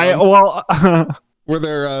 Where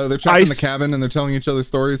they're trapped in the cabin and they're telling each other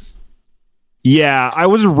stories. Yeah, I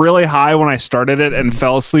was really high when I started it and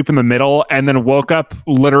fell asleep in the middle, and then woke up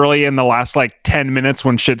literally in the last like 10 minutes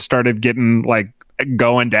when shit started getting like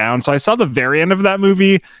going down. So I saw the very end of that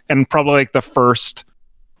movie and probably like the first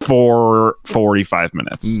 45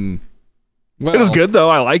 minutes. Well, it was good though.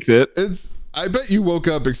 I liked it. I bet you woke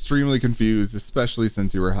up extremely confused, especially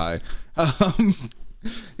since you were high.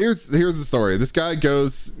 Here's the story. This guy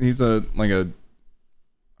goes, he's I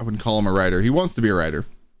wouldn't call him a writer. He wants to be a writer.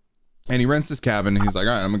 And he rents this cabin and he's like,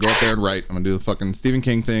 all right, I'm gonna go up there and write. I'm gonna do the fucking Stephen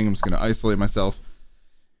King thing. I'm just gonna isolate myself.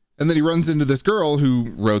 And then he runs into this girl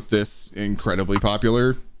who wrote this incredibly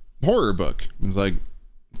popular horror book. It's like,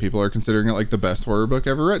 people are considering it like the best horror book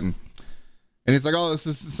ever written. And he's like, oh, this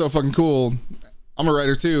is so fucking cool. I'm a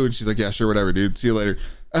writer too. And she's like, yeah, sure, whatever, dude. See you later.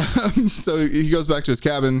 So he goes back to his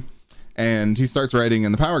cabin and he starts writing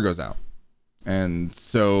and the power goes out. And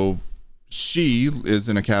so she is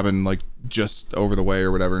in a cabin like just over the way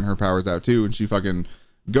or whatever, and her power's out too. And she fucking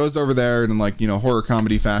goes over there and in like, horror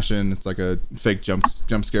comedy fashion. It's like a fake jump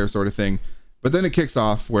scare sort of thing. But then it kicks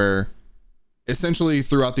off where essentially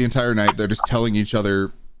throughout the entire night, they're just telling each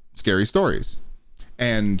other scary stories.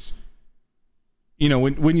 And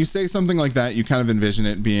when you say something like that, you kind of envision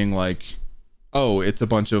it being like, oh, it's a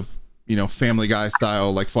bunch of, Family Guy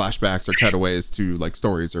style, like flashbacks or cutaways to like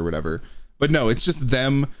stories or whatever. But no, it's just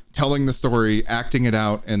them telling the story, acting it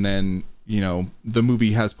out. And then, the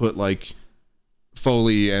movie has put like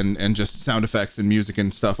Foley and just sound effects and music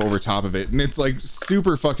and stuff over top of it. And it's like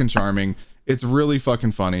super fucking charming. It's really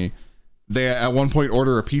fucking funny. They at one point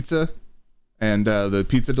order a pizza and the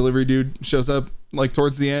pizza delivery dude shows up like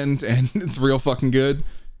towards the end and it's real fucking good.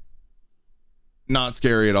 Not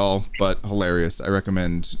scary at all, but hilarious. I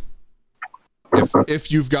recommend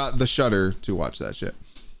if you've got the Shudder to watch that shit.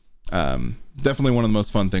 Definitely one of the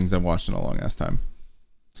most fun things I've watched in a long ass time.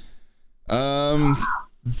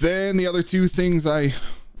 Then the other two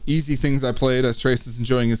easy things I played as Trace is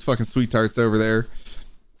enjoying his fucking sweet tarts over there.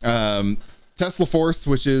 Tesla Force,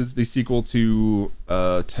 which is the sequel to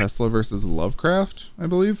Tesla versus Lovecraft, I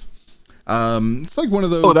believe. It's like one of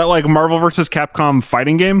those. Oh, that like Marvel versus Capcom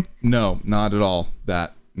fighting game? No, not at all.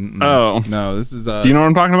 That. Oh no, this is. Do you know what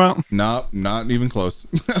I'm talking about? No, not even close.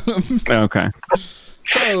 Okay.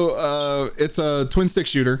 So it's a twin stick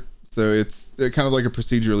shooter. So it's kind of like a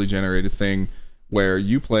procedurally generated thing where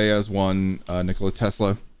you play as one Nikola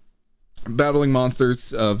Tesla, battling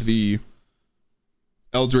monsters of the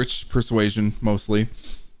Eldritch persuasion mostly.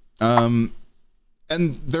 And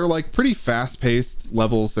they're like pretty fast-paced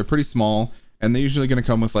levels. They're pretty small, and they're usually going to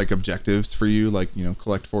come with like objectives for you, like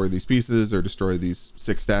collect 4 of these pieces or destroy these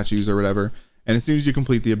 6 statues or whatever. And as soon as you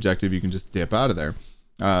complete the objective, you can just dip out of there.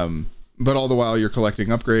 But all the while you're collecting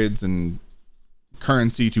upgrades and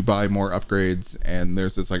currency to buy more upgrades. And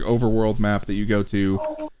there's this like overworld map that you go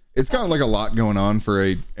to. It's got like a lot going on for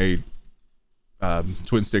a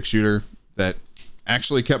twin stick shooter that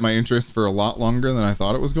actually kept my interest for a lot longer than I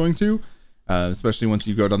thought it was going to. Especially once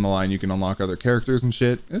you go down the line, you can unlock other characters and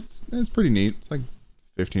shit. It's pretty neat. It's like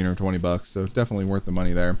 $15 or $20, so definitely worth the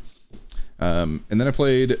money there. And then I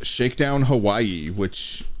played Shakedown Hawaii,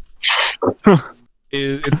 which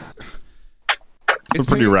it's a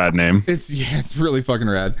pretty rad name. It's really fucking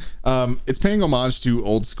rad. It's paying homage to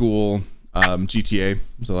old school GTA,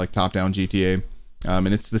 so like top-down GTA, and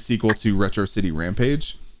it's the sequel to Retro City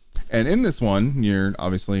Rampage. And in this one, you're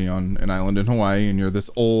obviously on an island in Hawaii, and you're this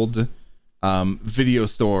old video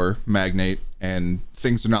store magnate, and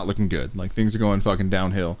things are not looking good. Like things are going fucking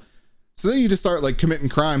downhill. So then you just start like committing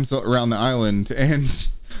crimes around the island, and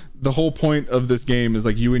the whole point of this game is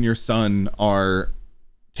like you and your son are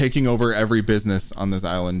taking over every business on this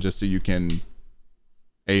island just so you can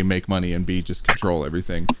A, make money, and B, just control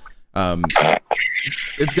everything.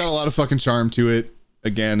 It's got a lot of fucking charm to it.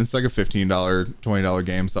 Again, it's like a $15, $20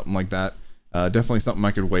 game, something like that. Definitely something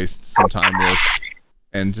I could waste some time with.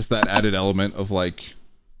 And just that added element of like,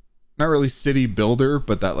 not really city builder,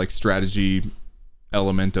 but that like strategy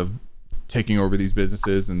element of taking over these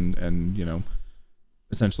businesses and you know,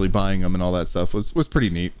 essentially buying them and all that stuff was pretty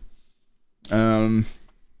neat. And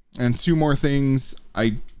two more things.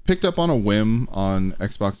 I picked up on a whim on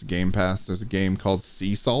Xbox Game Pass. There's a game called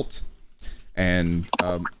Sea Salt. And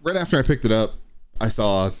right after I picked it up, I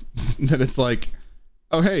saw that it's like,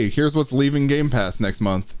 oh, hey, here's what's leaving Game Pass next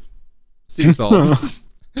month. Sea Salt.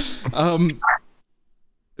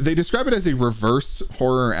 They describe it as a reverse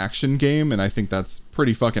horror action game, and I think that's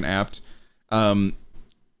pretty fucking apt.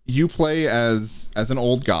 You play as an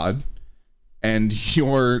old god, and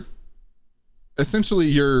essentially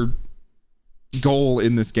your goal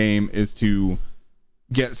in this game is to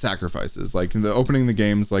get sacrifices. Like in the opening of the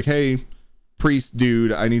game's like, hey, priest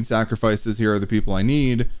dude, I need sacrifices. Here are the people I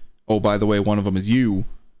need. Oh, by the way, one of them is you.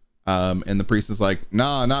 And the priest is like,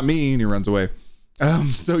 nah, not me, and he runs away.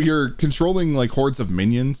 So you're controlling like hordes of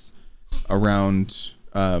minions around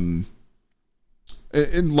in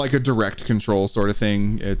like a direct control sort of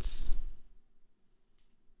thing. It's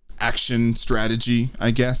action strategy,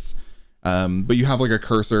 I guess. But you have like a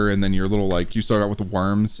cursor, and then your little like, you start out with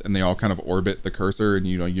worms and they all kind of orbit the cursor, and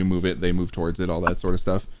you know, you move it, they move towards it, all that sort of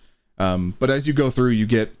stuff. But as you go through, you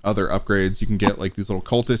get other upgrades. You can get like these little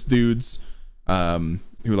cultist dudes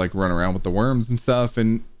who like run around with the worms and stuff,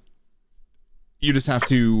 and you just have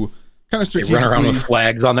to kind of strategically run around with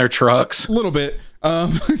flags on their trucks. A little bit.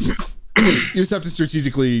 You just have to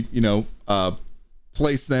strategically, you know,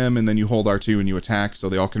 place them, and then you hold R2 and you attack, so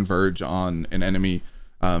they all converge on an enemy.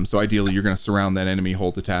 So ideally, you're going to surround that enemy,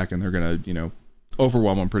 hold attack, and they're going to, you know,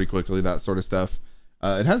 overwhelm them pretty quickly. That sort of stuff.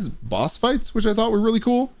 It has boss fights, which I thought were really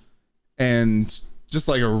cool, and just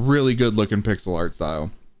like a really good looking pixel art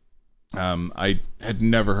style. I had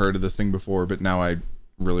never heard of this thing before, but now I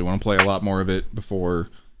really want to play a lot more of it before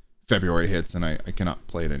February hits, and I cannot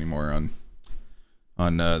play it anymore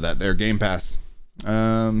on that there Game Pass.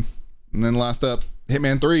 And then last up,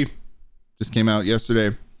 Hitman 3 just came out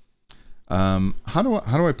yesterday. How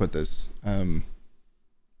do I put this?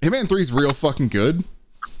 Hitman 3 is real fucking good.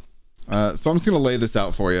 So I'm just gonna lay this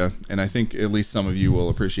out for you, and I think at least some of you will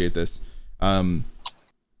appreciate this.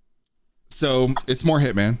 So it's more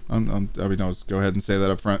Hitman. I mean, I'll just go ahead and say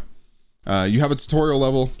that up front. You have a tutorial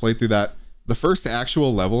level, play through that. The first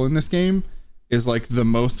actual level in this game is like the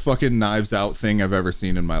most fucking Knives Out thing I've ever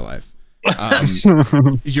seen in my life.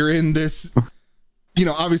 You're in this, you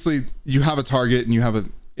know, obviously you have a target, and you have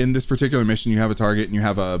in this particular mission, you have a target, and you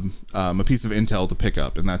have a piece of intel to pick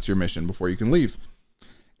up, and that's your mission before you can leave.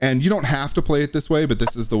 And you don't have to play it this way, but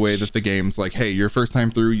this is the way that the game's like, hey, your first time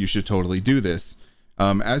through, you should totally do this.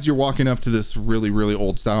 As you're walking up to this really, really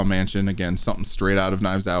old style mansion, again, something straight out of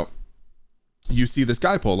Knives Out, you see this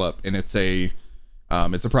guy pull up, and it's a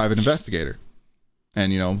private investigator.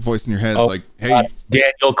 And, you know, voice in your head's like, hey, it's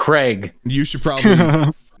Daniel Craig. You should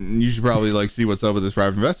probably like see what's up with this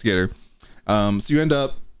private investigator. So you end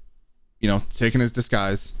up, you know, taking his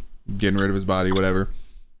disguise, getting rid of his body, whatever.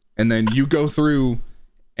 And then you go through,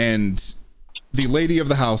 and the lady of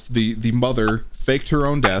the house, the mother, faked her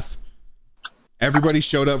own death. Everybody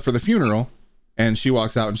showed up for the funeral, and she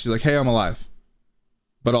walks out and she's like, hey, I'm alive.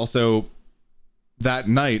 But also that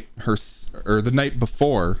night, the night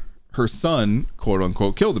before, her son, quote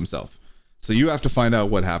unquote, killed himself. So you have to find out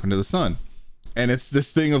what happened to the son. And it's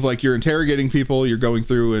this thing of like, you're interrogating people, you're going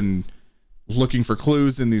through and looking for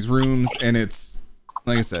clues in these rooms, and it's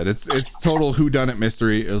like I said, it's total whodunit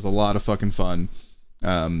mystery. It was a lot of fucking fun.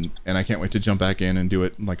 And I can't wait to jump back in and do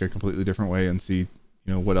it in like a completely different way and see,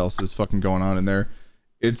 you know, what else is fucking going on in there.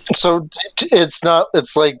 It's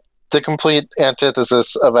like the complete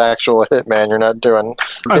antithesis of actual Hitman. You're not doing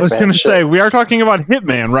I was going to say, we are talking about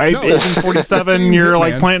Hitman, right? No, Agent 47, you're Hitman.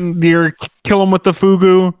 like planting, you're kill him with the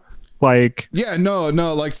fugu. Like, yeah, no,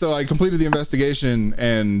 like, so I completed the investigation,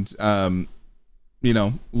 and you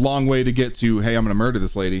know, long way to get to, hey, I'm gonna murder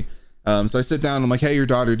this lady. So I sit down, I'm like, hey, your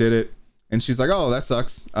daughter did it. And she's like, oh, that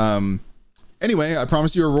sucks. Anyway, I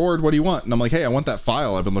promised you a reward. What do you want? And I'm like, hey, I want that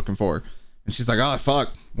file I've been looking for. And she's like, oh,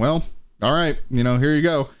 fuck. Well, all right, you know, here you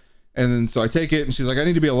go. And then so I take it, and she's like, I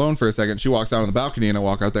need to be alone for a second. She walks out on the balcony, and I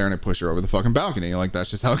walk out there and I push her over the fucking balcony. Like, that's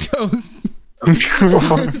just how it goes.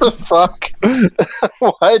 What the fuck?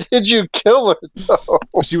 Why did you kill her though?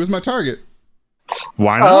 She was my target.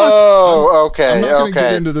 Why not? Oh, okay. I'm not going to get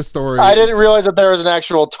Okay. into the story. I didn't realize that there was an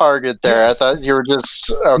actual target there. Yes. I thought you were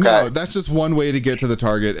just okay. No, that's just one way to get to the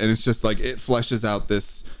target, and it's just like it fleshes out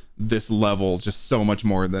this level just so much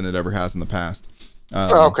more than it ever has in the past.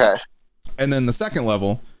 Okay. And then the second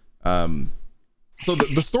level, so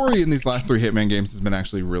the story in these last 3 Hitman games has been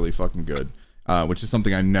actually really fucking good, which is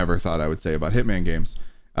something I never thought I would say about Hitman games.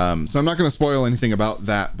 So I'm not going to spoil anything about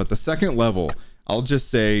that, but the second level, I'll just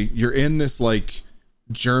say you're in this like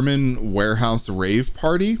German warehouse rave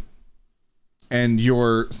party, and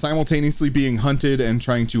you're simultaneously being hunted and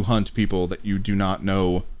trying to hunt people that you do not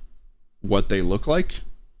know what they look like,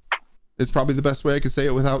 is probably the best way I could say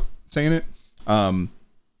it without saying it.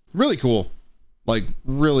 Really cool. Like,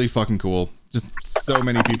 really fucking cool. Just so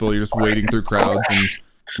many people, you're just wading through crowds and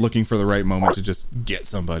looking for the right moment to just get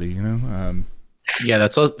somebody, you know? Yeah,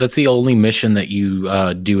 that's the only mission that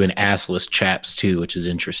you do in assless chaps too, which is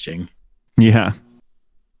interesting. Yeah.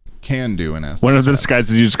 Can do an ass. One of the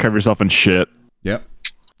disguises you just cover yourself in shit. Yep.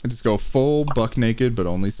 I just go full buck naked, but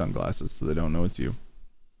only sunglasses so they don't know it's you.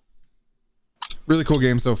 Really cool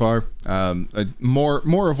game so far.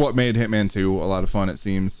 More of what made Hitman 2 a lot of fun, it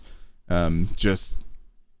seems. Just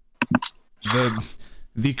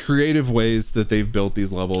the creative ways that they've built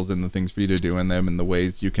these levels and the things for you to do in them and the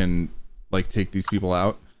ways you can like take these people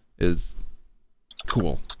out is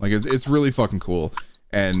cool. Like it's really fucking cool.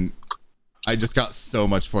 And I just got so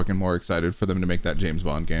much fucking more excited for them to make that James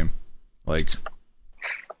Bond game. Like,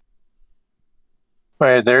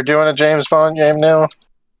 Wait, they're doing a James Bond game now?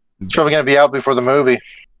 It's probably going to be out before the movie.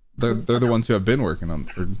 they're the ones who have been working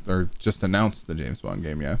on or just announced the James Bond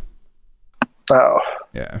game. Yeah. Oh.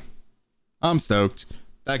 Yeah. I'm stoked.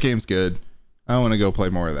 That game's good. I want to go play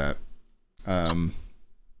more of that.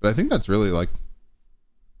 But I think that's really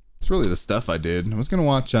it's really the stuff I did. I was going to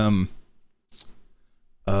watch,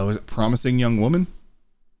 was it Promising Young Woman?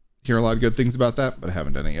 Hear a lot of good things about that, but I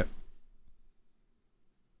haven't done it yet.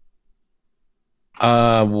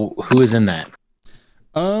 Who is in that?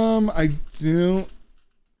 I don't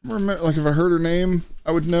remember. Like, if I heard her name,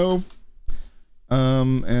 I would know.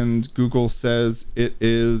 And Google says it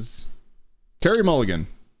is Carey Mulligan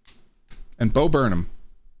and Bo Burnham.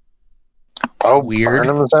 Oh, Weird.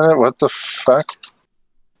 Burnham's in it? What the fuck?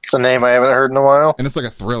 It's a name I haven't heard in a while. And it's like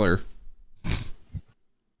a thriller.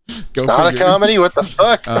 It's not a comedy? What the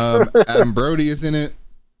fuck? Adam Brody is in it.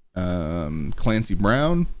 Clancy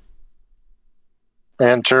Brown.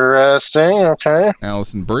 Interesting. Okay.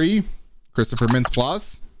 Alison Brie. Christopher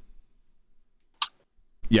Mintz-Plasse.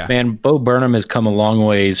 Yeah. Man, Bo Burnham has come a long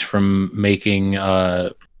ways from making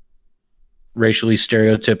racially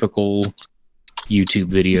stereotypical YouTube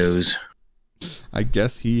videos I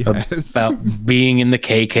guess he has. about being in the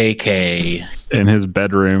KKK. In his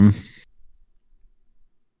bedroom.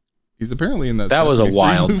 He's apparently in that. That was a Sesame Street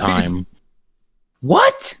wild movie. time.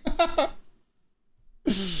 What?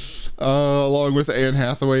 Along with Anne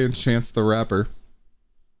Hathaway and Chance the Rapper.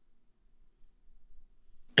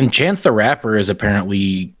 And Chance the Rapper has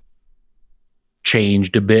apparently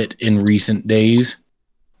changed a bit in recent days.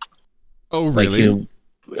 Oh, Like really?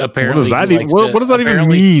 apparently, What he likes what does that even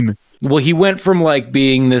mean? Well, he went from like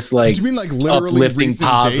being this like Do you mean like literally uplifting, recent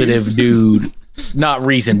positive days? dude. Not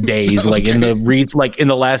recent days, like in the in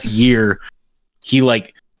the last year, he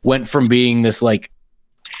like went from being this like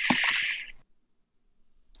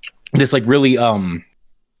really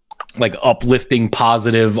like uplifting,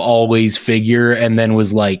 positive, always figure, and then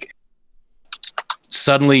was like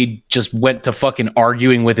suddenly just went to fucking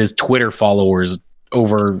arguing with his Twitter followers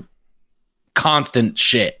over constant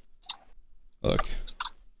shit. Look,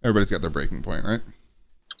 everybody's got their breaking point, right?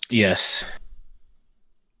 Yes,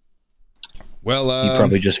 Well, he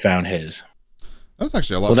probably just found his. that was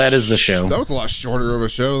actually a lot. Well, that is the show. That was a lot shorter of a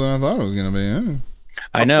show than I thought it was going to be. Yeah.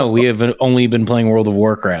 I know we have only been playing World of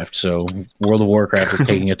Warcraft, so World of Warcraft is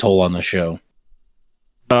taking a toll on the show.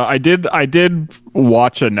 I did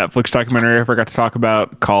watch a Netflix documentary I forgot to talk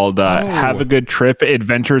about called Have a Good Trip,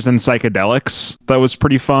 Adventures in Psychedelics. That was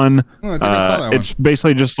pretty fun. Oh, I think I saw that one. It's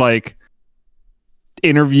basically just like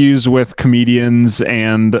interviews with comedians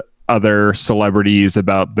and other celebrities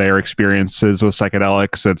about their experiences with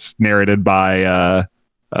psychedelics. It's narrated by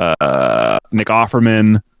Nick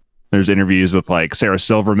Offerman. There's interviews with like Sarah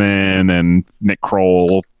Silverman and Nick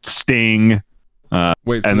Kroll, Sting.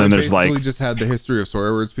 Wait, so and they then there's basically like just had the history of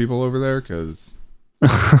swear words people over there? Because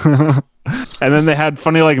and then they had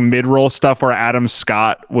funny like mid-roll stuff where Adam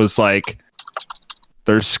Scott was like,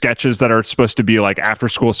 there's sketches that are supposed to be like after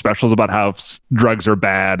school specials about how drugs are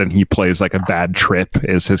bad, and he plays like a bad trip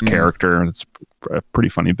is his character, and it's a pretty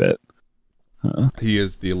funny bit. he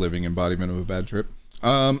is the living embodiment of a bad trip.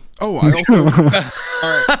 I also all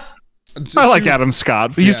right. I like Adam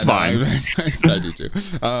Scott, but he's fine. I do too.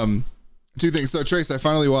 Two things. So Trace, I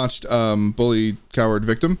finally watched Bully Coward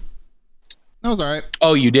Victim. That was all right.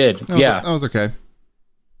 Oh, you did? That was okay.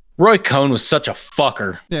 Roy Cohn was such a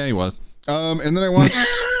fucker. Yeah, he was. And then I watched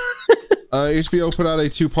HBO put out a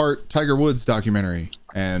 2-part Tiger Woods documentary,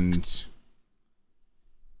 and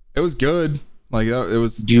it was good. Like it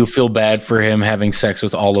was. Do you feel bad for him having sex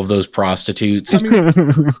with all of those prostitutes? I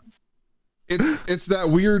mean, it's that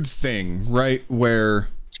weird thing, right? Where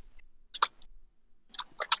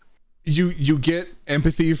you get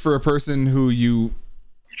empathy for a person who you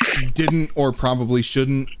didn't or probably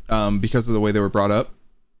shouldn't, because of the way they were brought up,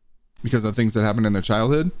 because of things that happened in their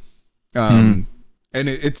childhood. And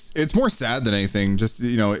it's more sad than anything. Just,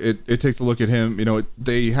 you know, it takes a look at him. You know,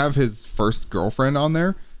 they have his first girlfriend on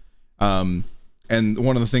there. And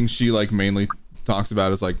one of the things she like mainly talks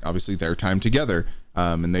about is like obviously their time together.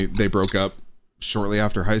 And they broke up shortly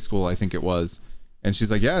after high school, I think it was. And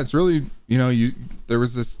she's like, yeah, it's really, you know, there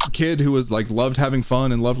was this kid who was like loved having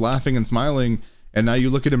fun and loved laughing and smiling. And now you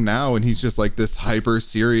look at him now and he's just like this hyper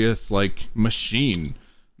serious like machine,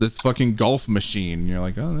 this fucking golf machine. And you're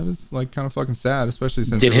like, oh, that is like kind of fucking sad, especially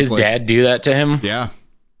since did his dad do that to him? Yeah.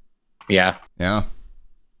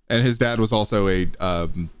 And his dad was also a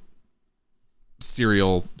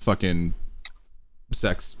serial fucking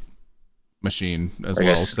sex machine as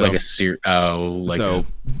well. That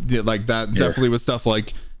definitely was stuff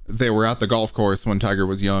like they were at the golf course when Tiger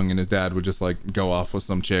was young and his dad would just like go off with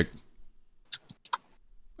some chick.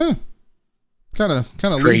 Kind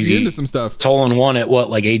of leads you into some stuff. Hole in one at what,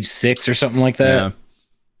 like age 6 or something like that?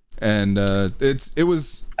 Yeah. And it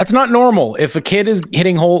was that's not normal. If a kid is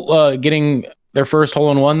getting their first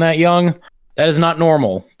hole in one that young, that is not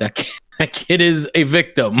normal. That kid is a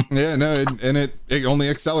victim. Yeah, no, it only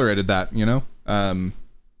accelerated that, you know.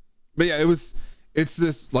 But yeah, it's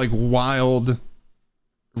this like wild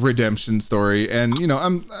redemption story, and you know,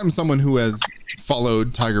 I'm someone who has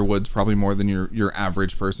followed Tiger Woods probably more than your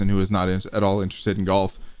average person who is not at all interested in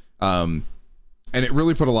golf. And it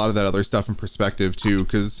really put a lot of that other stuff in perspective too,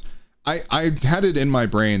 because I had it in my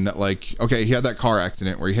brain that like, okay, he had that car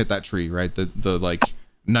accident where he hit that tree, right? The like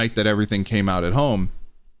night that everything came out at home.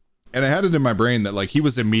 And I had it in my brain that like he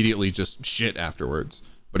was immediately just shit afterwards,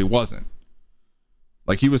 but he wasn't.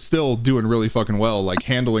 Like he was still doing really fucking well, like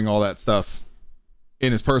handling all that stuff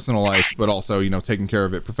in his personal life, but also, you know, taking care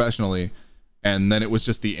of it professionally. And then it was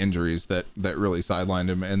just the injuries that really sidelined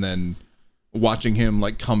him. And then watching him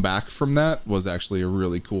like come back from that was actually a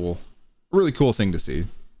really cool thing to see.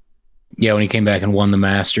 Yeah, when he came back and won the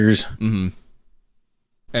Masters. Mm-hmm.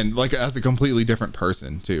 And like as a completely different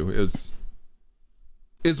person too.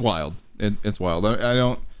 It's wild. It's wild. I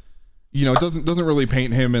don't, you know, it doesn't really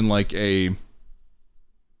paint him in like a,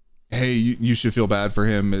 hey, you should feel bad for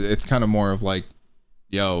him. It's kind of more of like,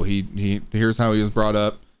 yo, he here's how he was brought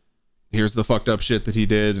up. Here's the fucked up shit that he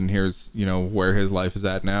did, and here's, you know, where his life is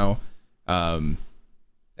at now. And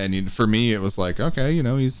for me, it was like, okay, you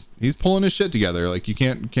know, he's pulling his shit together. Like you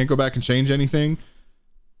can't go back and change anything.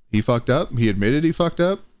 He fucked up. He admitted he fucked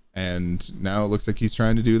up. And now it looks like he's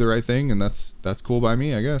trying to do the right thing, and that's cool by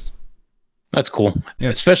me, I guess. That's cool. Yeah.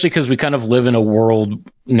 Especially because we kind of live in a world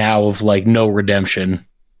now of like no redemption.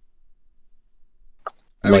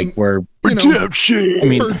 I mean, where redemption. I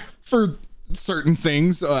mean, for certain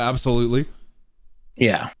things, absolutely.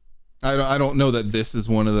 Yeah. I don't know that this is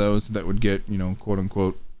one of those that would get, you know, quote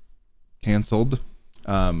unquote canceled.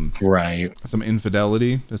 Right. Some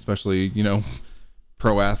infidelity, especially, you know,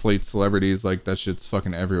 pro athletes, celebrities, like that shit's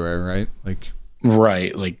fucking everywhere, right? Like,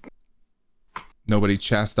 right, like nobody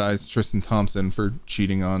chastised Tristan Thompson for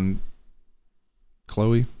cheating on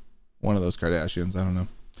Khloe, one of those Kardashians. I don't know.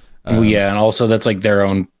 Well, yeah, and also that's like their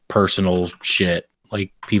own personal shit.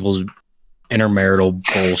 Like people's intermarital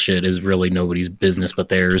bullshit is really nobody's business but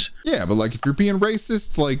theirs. Yeah, but like if you're being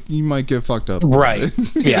racist, like you might get fucked up, right?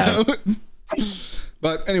 Yeah.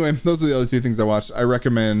 But anyway, those are the other two things I watched. I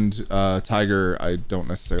recommend Tiger. I don't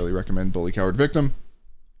necessarily recommend Bully Coward Victim.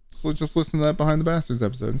 So just listen to that Behind the Bastards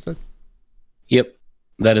episode instead. Yep.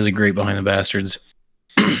 That is a great Behind the Bastards.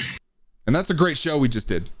 And that's a great show we just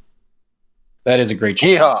did. That is a great show.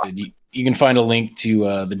 Yeah. You can find a link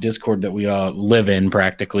to the Discord that we live in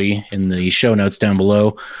practically in the show notes down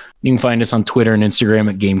below. You can find us on Twitter and Instagram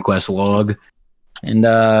at GameQuestLog. And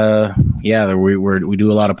yeah, we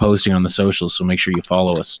do a lot of posting on the socials, so make sure you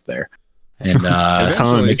follow us there. And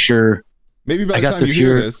make sure maybe by the time you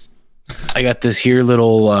hear this, I got this here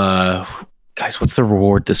little guys. What's the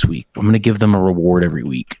reward this week? I'm gonna give them a reward every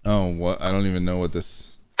week. Oh, what? I don't even know what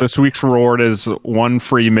this. This week's reward is 1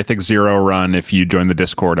 free Mythic Zero run if you join the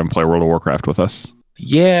Discord and play World of Warcraft with us.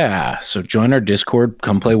 Yeah, so join our Discord,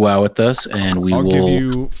 come play WoW with us, and I'll give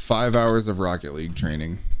you 5 hours of Rocket League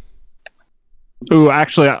training. Ooh,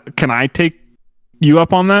 actually, can I take you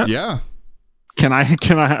up on that? Yeah. Can I?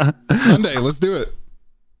 Sunday, let's do it.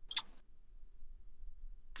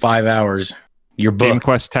 5 hours. Your Game book.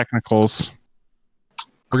 Quest Technicals.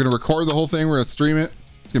 We're going to record the whole thing. We're going to stream it.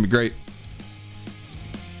 It's going to be great.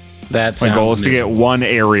 That's My goal is to get 1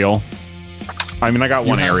 aerial. I mean, I got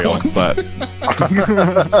one aerial, but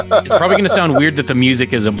It's probably going to sound weird that the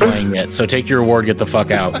music isn't playing yet. So take your reward, get the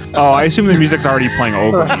fuck out. oh, I assume the music's already playing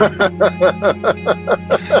over.